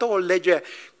dată o lege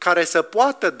care să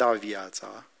poată da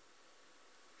viața,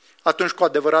 atunci cu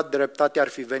adevărat dreptatea ar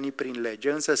fi venit prin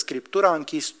lege, însă Scriptura a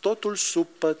închis totul sub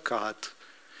păcat,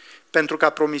 pentru ca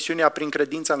promisiunea prin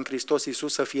credința în Hristos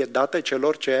Isus să fie dată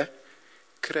celor ce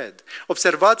cred.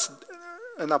 Observați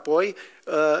înapoi,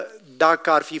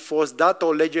 dacă ar fi fost dată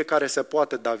o lege care să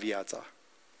poată da viața,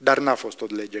 dar n-a fost o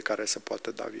lege care să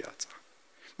poată da viața.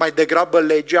 Mai degrabă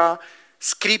legea,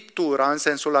 Scriptura în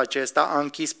sensul acesta a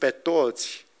închis pe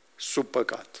toți sub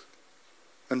păcat,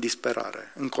 în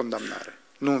disperare, în condamnare,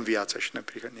 nu în viață și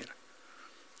neprihănire.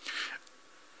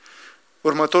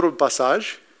 Următorul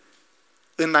pasaj,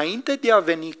 înainte de a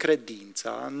veni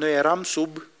credința, noi eram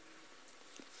sub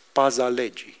paza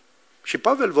legii. Și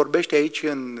Pavel vorbește aici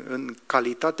în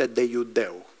calitate de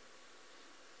iudeu.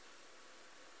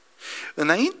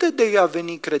 Înainte de a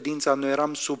veni credința, noi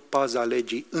eram sub paza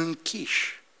legii,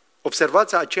 închiși.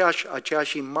 Observați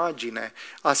aceeași imagine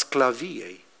a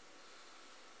sclaviei.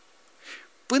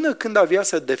 Până când avea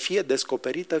să fie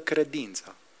descoperită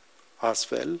credința.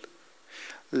 Astfel,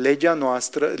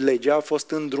 legea a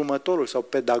fost îndrumătorul sau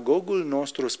pedagogul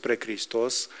nostru spre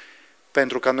Hristos,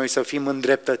 pentru ca noi să fim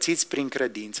îndreptățiți prin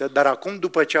credință, dar acum,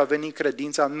 după ce a venit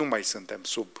credința, nu mai suntem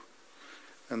sub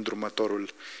îndrumătorul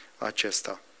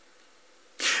acesta.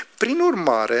 Prin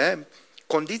urmare,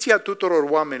 condiția tuturor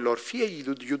oamenilor, fie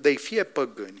iudei, fie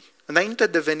păgâni, înainte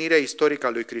de venirea istorică a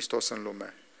lui Hristos în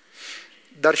lume,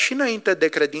 dar și înainte de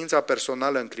credința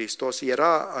personală în Hristos,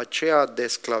 era aceea de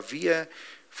sclavie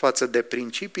față de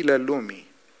principiile lumii.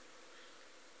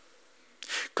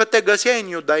 Că te găseai în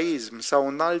iudaism sau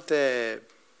în alte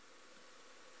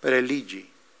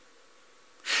religii,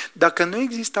 dacă nu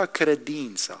exista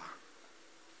credința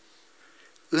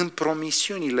în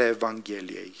promisiunile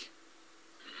Evangheliei,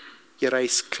 erai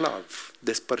sclav,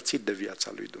 despărțit de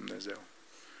viața lui Dumnezeu,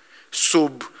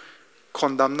 sub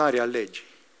condamnarea legii.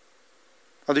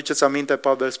 Aduceți aminte,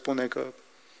 Pavel spune că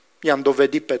i-am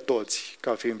dovedit pe toți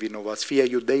ca fiind vinovați, fie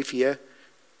iudei, fie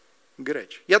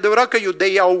greci. E adevărat că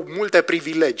iudeii au multe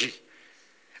privilegii.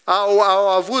 Au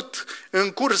avut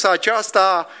în cursa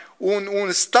aceasta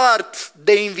un start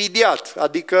de invidiat,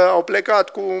 adică au plecat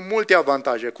cu multe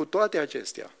avantaje. Cu toate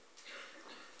acestea,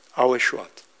 au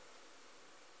eșuat.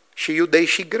 Și iudei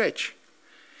și greci.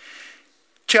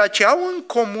 Ceea ce au în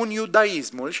comun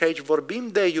iudaismul, și aici vorbim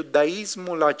de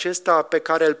iudaismul acesta pe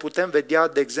care îl putem vedea,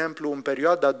 de exemplu, în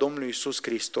perioada Domnului Isus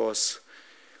Hristos,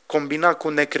 combinat cu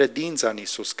necredința în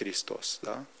Isus Hristos.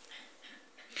 Da?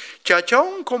 Ceea ce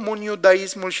au în comun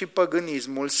iudaismul și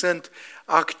păgânismul sunt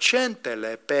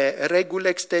accentele pe reguli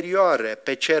exterioare,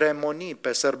 pe ceremonii,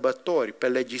 pe sărbători, pe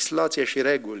legislație și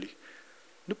reguli,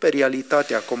 nu pe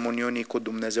realitatea comuniunii cu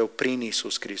Dumnezeu prin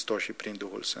Isus Hristos și prin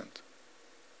Duhul Sfânt.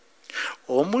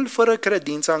 Omul fără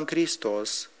credința în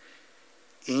Hristos,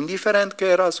 indiferent că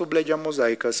era sub legea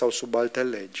mozaică sau sub alte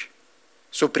legi,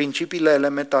 sub principiile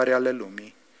elementare ale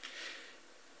lumii,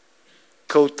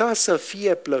 căuta să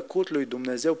fie plăcut lui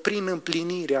Dumnezeu prin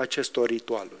împlinirea acestor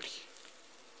ritualuri.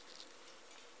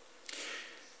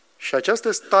 Și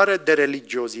această stare de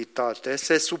religiozitate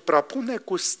se suprapune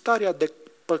cu starea de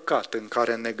păcat în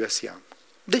care ne găseam.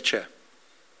 De ce?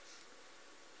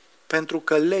 Pentru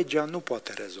că legea nu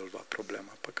poate rezolva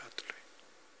problema păcatului.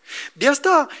 De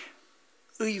asta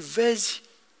îi vezi,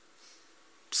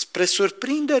 spre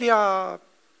surprinderea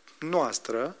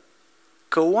noastră,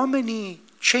 că oamenii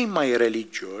cei mai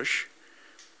religioși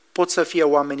pot să fie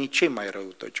oamenii cei mai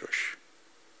răutăcioși.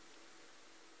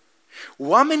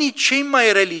 Oamenii cei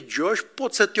mai religioși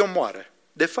pot să te omoare.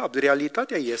 De fapt,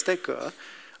 realitatea este că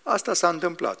asta s-a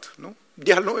întâmplat. Nu?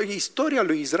 Istoria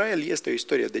lui Israel este o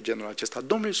istorie de genul acesta.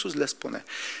 Domnul Iisus le spune,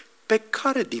 pe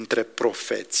care dintre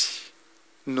profeți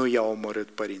nu i-au omorât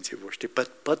părinții voștri?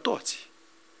 Pe toți.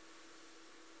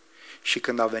 Și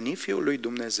când a venit Fiul lui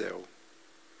Dumnezeu,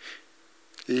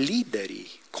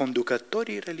 liderii,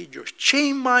 conducătorii religioși,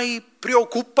 cei mai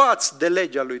preocupați de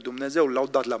legea lui Dumnezeu, l-au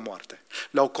dat la moarte,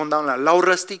 l-au condamnat, l-au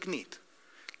răstignit,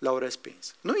 l-au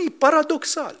respins. Nu, e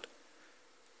paradoxal.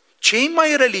 Cei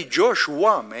mai religioși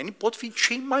oameni pot fi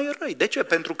cei mai răi. De ce?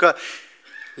 Pentru că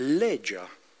legea,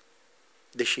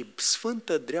 deși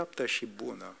sfântă, dreaptă și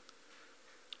bună,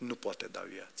 nu poate da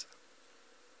viață.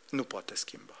 Nu poate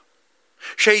schimba.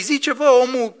 Și ai zice,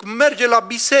 omul merge la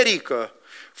biserică,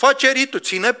 face ritul,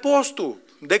 ține postul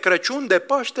de Crăciun, de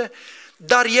Paște,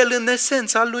 dar el în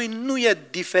esența lui nu e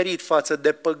diferit față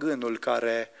de păgânul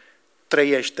care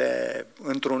trăiește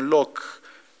într-un loc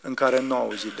în care nu a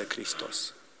auzit de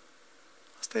Hristos.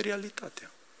 Asta e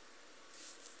realitatea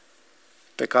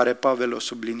pe care Pavel o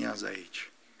subliniază aici.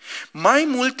 Mai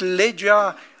mult,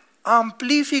 legea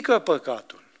amplifică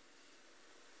păcatul.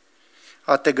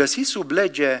 A te găsi sub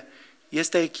lege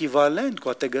este echivalent cu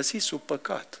a te găsi sub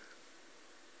păcat.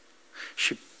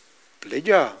 Și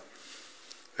legea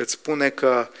îți spune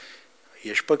că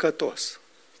ești păcătos,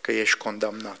 că ești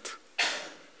condamnat.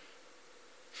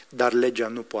 Dar legea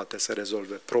nu poate să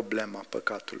rezolve problema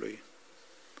păcatului.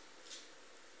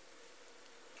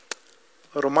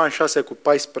 Roman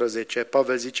 6:14,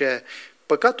 Pavel zice,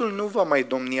 păcatul nu va mai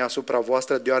domni asupra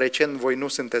voastră, deoarece voi nu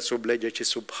sunteți sub lege, ci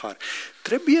sub har.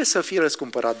 Trebuie să fii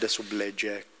răscumpărat de sub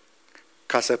lege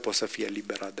ca să poți să fie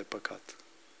eliberat de păcat.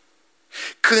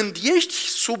 Când ești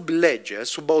sub lege,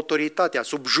 sub autoritatea,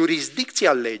 sub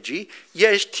jurisdicția legii,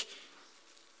 ești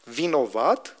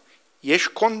vinovat, ești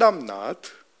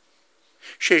condamnat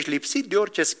și ești lipsit de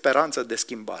orice speranță de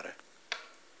schimbare.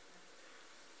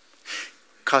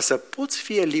 Ca să poți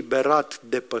fi eliberat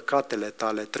de păcatele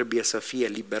tale, trebuie să fii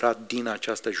eliberat din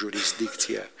această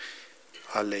jurisdicție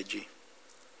a legii.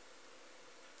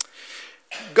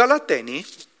 Galatenii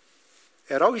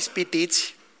erau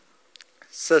ispitiți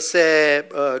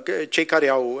cei care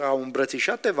au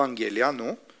îmbrățișat Evanghelia,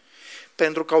 nu?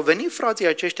 Pentru că au venit frații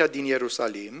aceștia din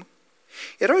Ierusalim,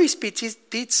 erau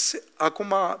ispitiți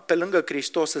acum pe lângă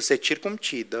Hristos să se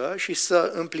circumcidă și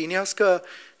să împlinească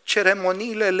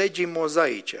ceremoniile legii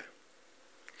mozaice.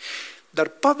 Dar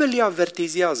Pavel îi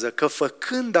avertizează că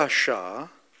făcând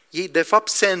așa, ei de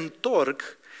fapt se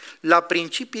întorc la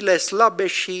principiile slabe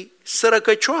și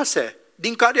sărăcăcioase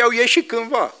din care au ieșit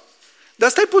cândva. Dar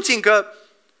stai puțin că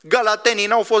galatenii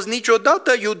n-au fost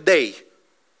niciodată iudei.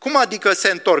 Cum adică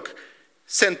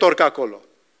se întorc acolo?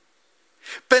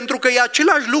 Pentru că e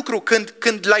același lucru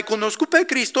când l-ai cunoscut pe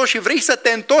Hristos și vrei să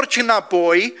te întorci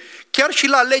înapoi, chiar și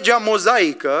la legea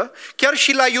mozaică, chiar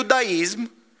și la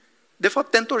iudaism, de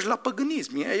fapt te întorci la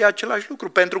păgânism. E același lucru.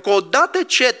 Pentru că odată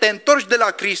ce te întorci de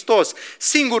la Hristos,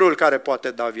 singurul care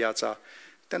poate da viața,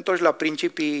 te întorci la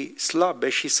principii slabe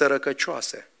și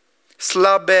sărăcăcioase.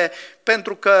 Slabe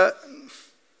pentru că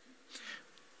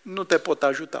nu te pot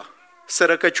ajuta.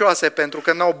 Sărăcăcioase pentru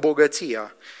că n-au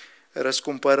bogăția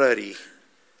răscumpărării,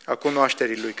 a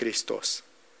cunoașterii lui Hristos.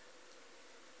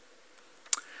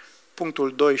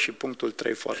 Punctul 2 și punctul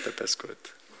 3 foarte pe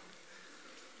scurt.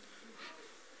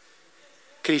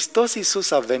 Hristos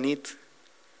Iisus a venit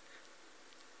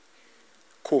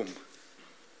cum?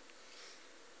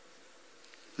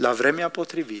 la vremea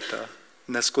potrivită,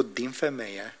 născut din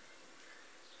femeie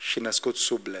și născut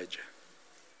sub lege.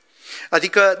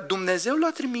 Adică Dumnezeu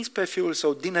l-a trimis pe Fiul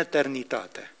Său din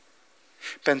eternitate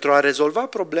pentru a rezolva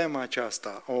problema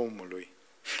aceasta a omului,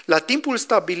 la timpul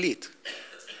stabilit.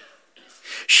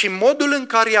 Și modul în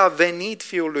care a venit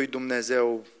Fiul lui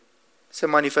Dumnezeu se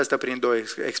manifestă prin două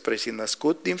expresii,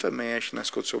 născut din femeie și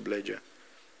născut sub lege.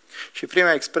 Și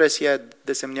prima expresie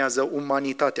desemnează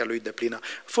umanitatea lui deplină.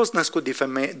 A fost născut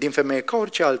din femeie ca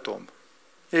orice alt om.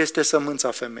 Este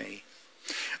sămânța femeii.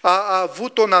 A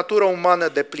avut o natură umană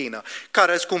deplină. Ca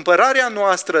răscumpărarea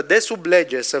noastră de sub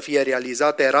lege să fie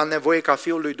realizată, era nevoie ca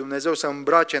Fiul lui Dumnezeu să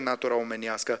îmbrace natura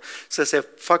omenească, să se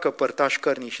facă părtaș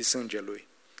cărnii și sângelui,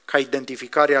 ca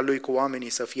identificarea lui cu oamenii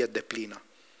să fie deplină.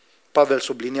 Pavel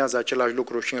subliniază același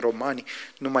lucru și în Romani,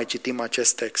 nu mai citim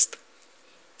acest text.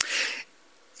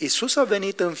 Isus a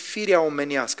venit în firea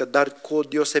omenească, dar cu o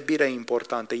deosebire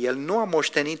importantă. El nu a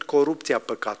moștenit corupția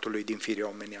păcatului din firea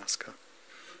omenească.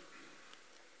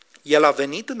 El a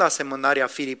venit în asemănarea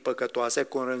firii păcătoase,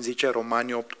 cum îmi zice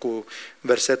Romani 8 cu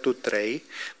versetul 3,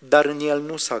 dar în el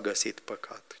nu s-a găsit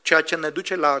păcat. Ceea ce ne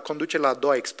conduce la a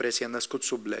doua expresie, născut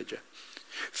sub lege.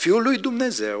 Fiul lui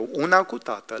Dumnezeu, una cu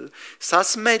Tatăl, s-a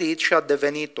smerit și a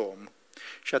devenit om.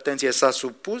 Și atenție, s-a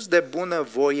supus de bună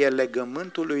voie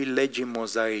legământului legii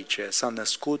mozaice, s-a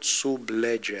născut sub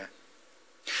lege.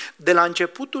 De la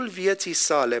începutul vieții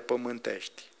sale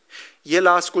pământești, el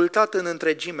a ascultat în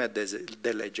întregime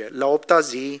de lege. La 8-a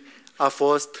zi a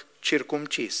fost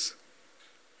circumcis.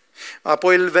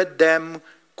 Apoi îl vedem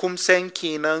cum se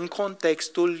închină în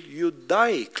contextul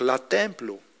iudaic, la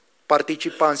templu,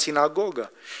 participa în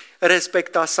sinagogă,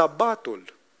 respecta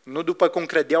sabatul, nu după cum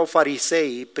credeau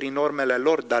fariseii prin normele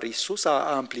lor, dar Isus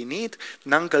a împlinit,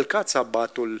 n-a încălcat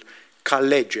sabatul ca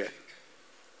lege,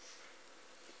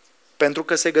 pentru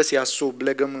că se găsea sub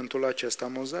legământul acesta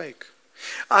mozaic.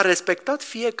 A respectat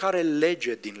fiecare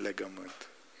lege din legământ.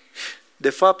 De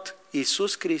fapt,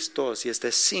 Isus Hristos este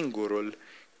singurul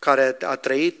care a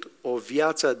trăit o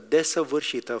viață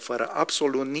desăvârșită, fără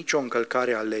absolut nicio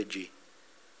încălcare a legii.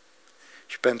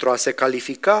 Și pentru a se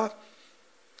califica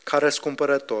ca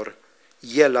răscumpărător,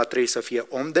 el a trebuit să fie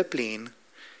om deplin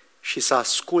și să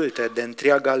asculte de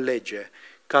întreaga lege,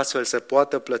 ca astfel să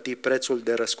poată plăti prețul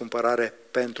de răscumpărare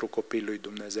pentru copiii lui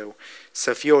Dumnezeu.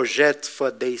 Să fie o jertfă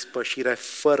de ispășire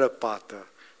fără pată,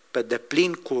 pe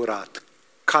deplin curat,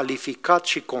 calificat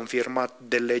și confirmat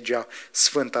de legea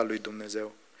sfântă a lui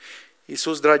Dumnezeu.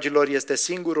 Iisus, dragilor, este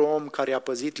singurul om care a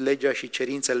păzit legea și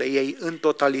cerințele ei în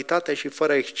totalitate și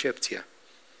fără excepție.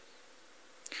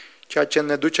 Ceea ce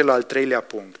ne duce la al treilea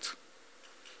punct,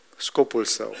 scopul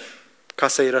său, ca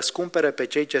să-i răscumpere pe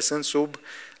cei ce sunt sub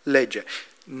lege.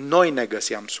 Noi ne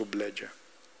găseam sub lege.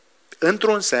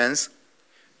 Într-un sens,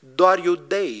 doar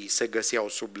iudeii se găseau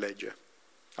sub lege.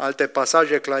 Alte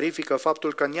pasaje clarifică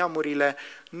faptul că neamurile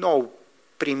nu au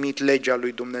primit legea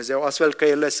lui Dumnezeu, astfel că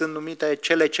ele sunt numite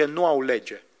cele ce nu au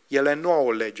lege. Ele nu au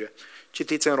o lege.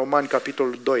 Citiți în Romani,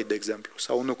 capitolul 2, de exemplu,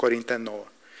 sau 1 Corinteni 9.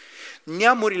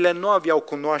 Neamurile nu aveau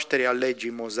cunoașterea legii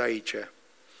mozaice,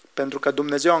 pentru că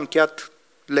Dumnezeu a încheiat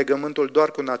legământul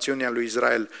doar cu națiunea lui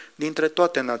Israel, dintre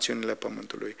toate națiunile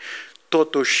pământului.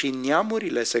 Totuși și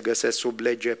neamurile se găsesc sub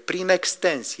lege prin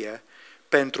extensie,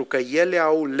 pentru că ele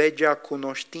au legea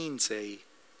cunoștinței.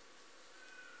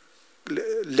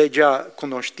 Legea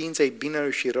cunoștinței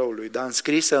binelui și răului, dar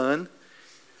înscrisă în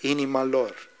inima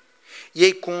lor.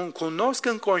 Ei cunosc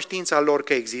în conștiința lor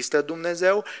că există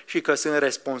Dumnezeu și că sunt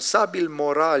responsabili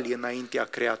morali înaintea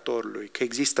Creatorului, că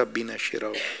există bine și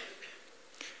rău.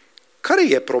 Care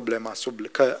e problema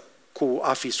cu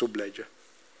a fi sub lege?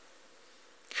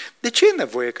 De ce e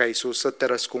nevoie ca Isus să te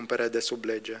răscumpere de sub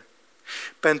lege?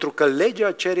 Pentru că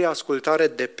legea cere ascultare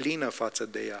deplină față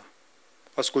de ea.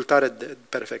 Ascultare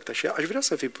perfectă. Și aș vrea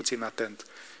să fii puțin atent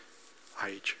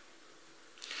aici.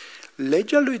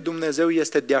 Legea lui Dumnezeu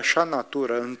este de așa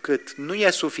natură încât nu e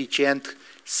suficient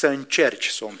să încerci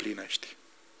să o împlinești.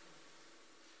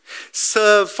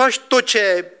 Să faci tot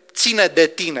ce ține de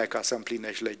tine ca să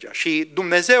împlinești legea. Și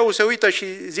Dumnezeu se uită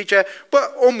și zice,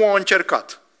 bă, omul a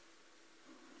încercat.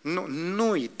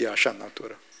 Nu-i de așa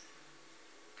natură.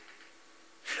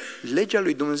 Legea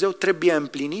lui Dumnezeu trebuie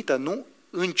împlinită, nu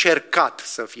încercat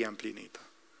să fie împlinită.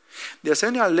 De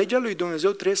asemenea, legea lui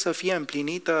Dumnezeu trebuie să fie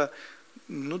împlinită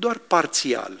nu doar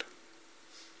parțial.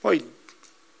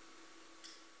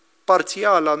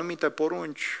 Parțial, anumite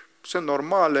porunci sunt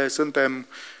normale,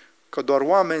 că doar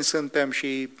oameni suntem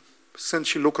și sunt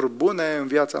și lucruri bune în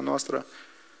viața noastră.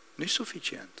 Nu-i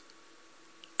suficient.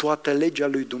 Toată legea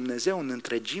lui Dumnezeu în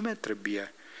întregime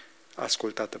trebuie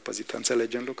ascultată, păzită.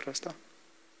 Înțelegem lucrul ăsta?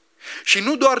 Și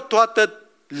nu doar toată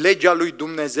legea lui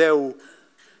Dumnezeu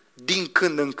din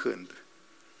când în când,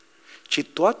 ci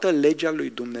toată legea lui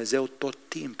Dumnezeu tot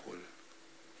timpul.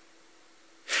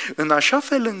 În așa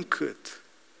fel încât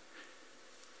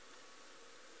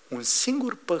un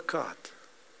singur păcat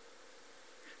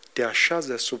te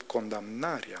așează sub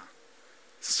condamnarea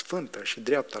sfântă și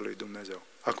dreaptă a lui Dumnezeu.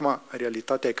 Acum,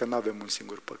 realitatea e că nu avem un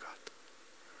singur păcat.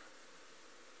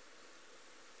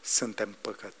 Suntem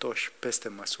păcătoși peste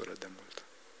măsură de mult.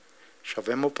 Și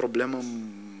avem o problemă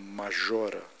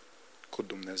majoră cu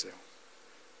Dumnezeu,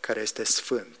 care este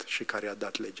sfânt și care a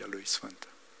dat legea lui sfântă.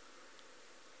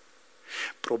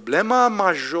 Problema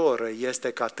majoră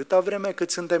este că atâta vreme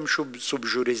cât suntem sub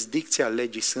jurisdicția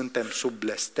legii, suntem sub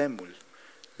blestemul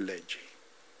legii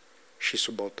și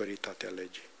sub autoritatea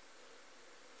legii.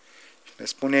 Și ne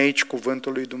spune aici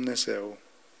cuvântul lui Dumnezeu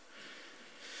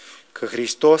că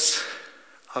Hristos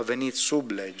a venit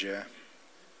sub lege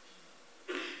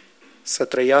să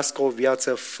trăiască o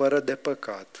viață fără de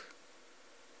păcat,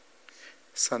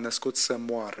 s-a născut să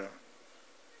moară,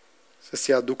 să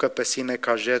se aducă pe sine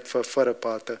ca jertfă fără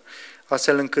pată,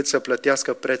 astfel încât să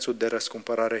plătească prețul de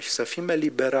răscumpărare și să fim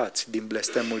eliberați din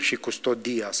blestemul și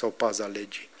custodia sau paza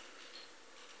legii.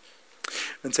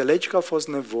 Înțelegi că a fost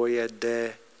nevoie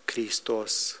de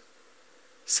Hristos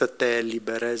să te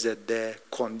elibereze de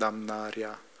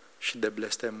condamnarea și de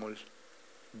blestemul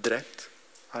drept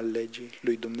al legii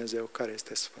lui Dumnezeu care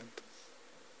este sfânt.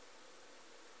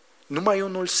 Numai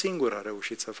unul singur a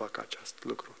reușit să facă acest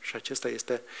lucru și acesta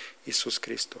este Isus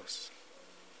Hristos.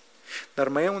 Dar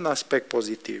mai e un aspect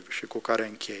pozitiv și cu care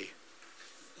închei.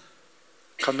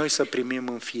 Ca noi să primim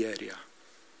înfierea.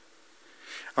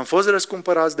 Am fost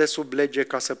răscumpărați de sub lege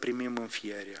ca să primim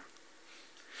înfierea.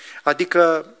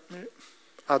 Adică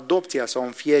adopția sau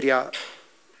înfierea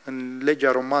în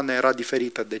legea romană era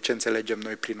diferită de ce înțelegem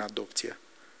noi prin adopție.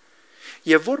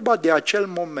 E vorba de acel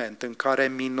moment în care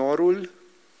minorul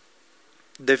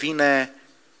devine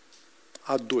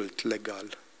adult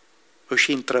legal,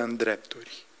 își intră în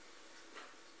drepturi.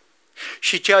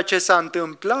 Și ceea ce s-a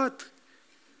întâmplat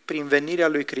prin venirea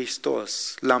lui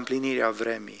Hristos la împlinirea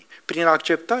vremii, prin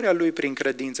acceptarea lui prin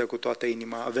credință cu toată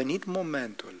inima, a venit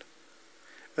momentul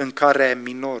în care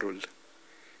minorul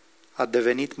a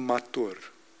devenit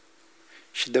matur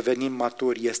și devenind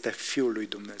matur este Fiul lui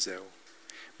Dumnezeu,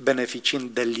 beneficiind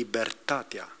de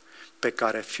libertatea pe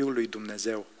care Fiul lui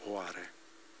Dumnezeu o are,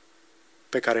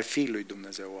 pe care Fiii lui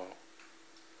Dumnezeu o au.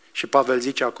 Și Pavel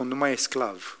zice, acum nu mai e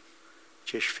sclav,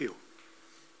 ci ești fiu.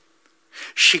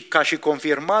 Și ca și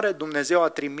confirmare, Dumnezeu a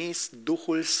trimis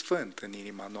Duhul Sfânt în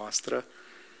inima noastră,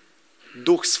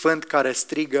 Duh Sfânt care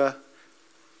strigă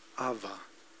Ava,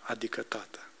 adică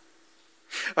Tată.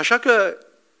 Așa că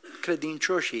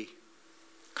credincioșii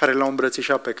care l-au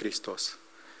îmbrățișat pe Hristos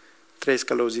trăiesc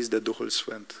călăuziți de Duhul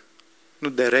Sfânt, nu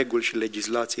de reguli și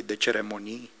legislații, de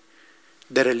ceremonii,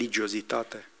 de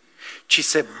religiozitate, ci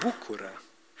se bucură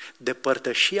de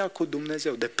părtășia cu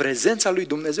Dumnezeu, de prezența lui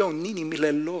Dumnezeu în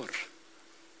inimile lor.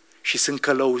 Și sunt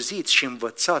călăuziți și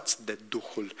învățați de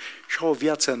Duhul și au o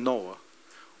viață nouă.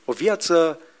 O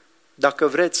viață, dacă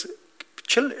vreți,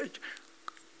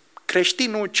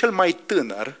 creștinul cel mai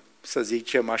tânăr, să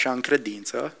zicem așa, în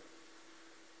credință,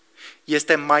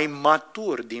 este mai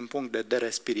matur din punct de vedere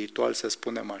spiritual, să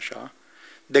spunem așa,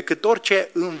 decât orice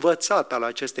învățat al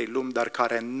acestei lumi, dar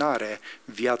care n-are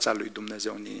viața lui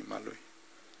Dumnezeu în inima lui.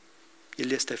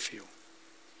 El este fiu.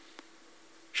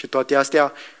 Și toate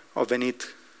astea au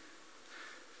venit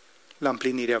la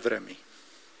împlinirea vremii,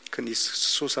 când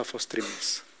Isus a fost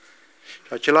trimis.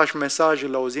 Și același mesaj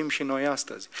îl auzim și noi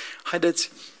astăzi.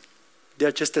 Haideți de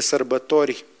aceste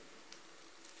sărbători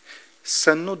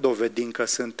să nu dovedim că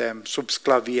suntem sub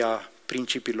sclavia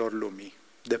principiilor lumii.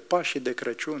 De Paști și de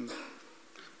Crăciun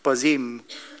păzim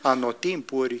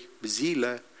anotimpuri,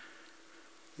 zile.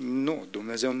 Nu,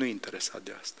 Dumnezeu nu e interesat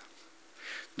de asta.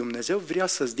 Dumnezeu vrea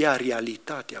să-ți dea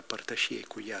realitatea părtășiei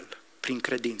cu El, prin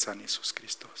credința în Isus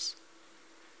Hristos.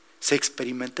 Să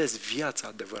experimentezi viața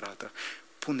adevărată.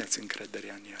 Puneți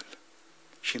încrederea în El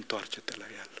și întoarce-te la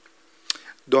El.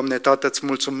 Doamne, Tată, îți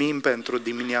mulțumim pentru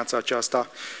dimineața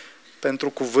aceasta, pentru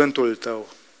cuvântul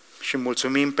Tău și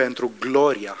mulțumim pentru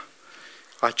gloria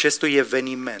acestui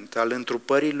eveniment al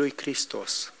întrupării lui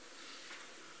Hristos,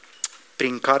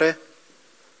 prin care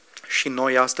și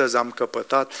noi astăzi am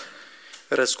căpătat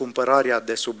răscumpărarea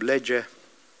de sub lege,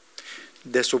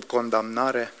 de sub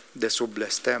condamnare, de sub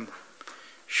blestem.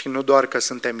 Și nu doar că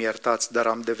suntem iertați, dar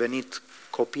am devenit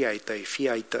copii ai Tăi, fii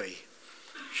ai Tăi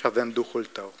și avem Duhul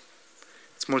Tău.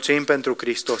 Îți mulțumim pentru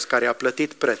Hristos care a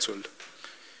plătit prețul,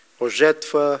 o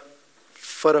jertfă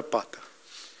fără pată,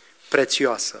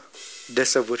 prețioasă,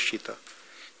 desăvârșită,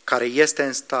 care este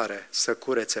în stare să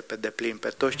curețe pe deplin pe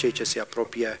toți cei ce se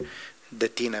apropie de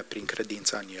tine prin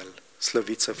credința în El.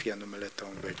 Slăvit să fie numele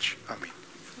Tău în veci. Amin.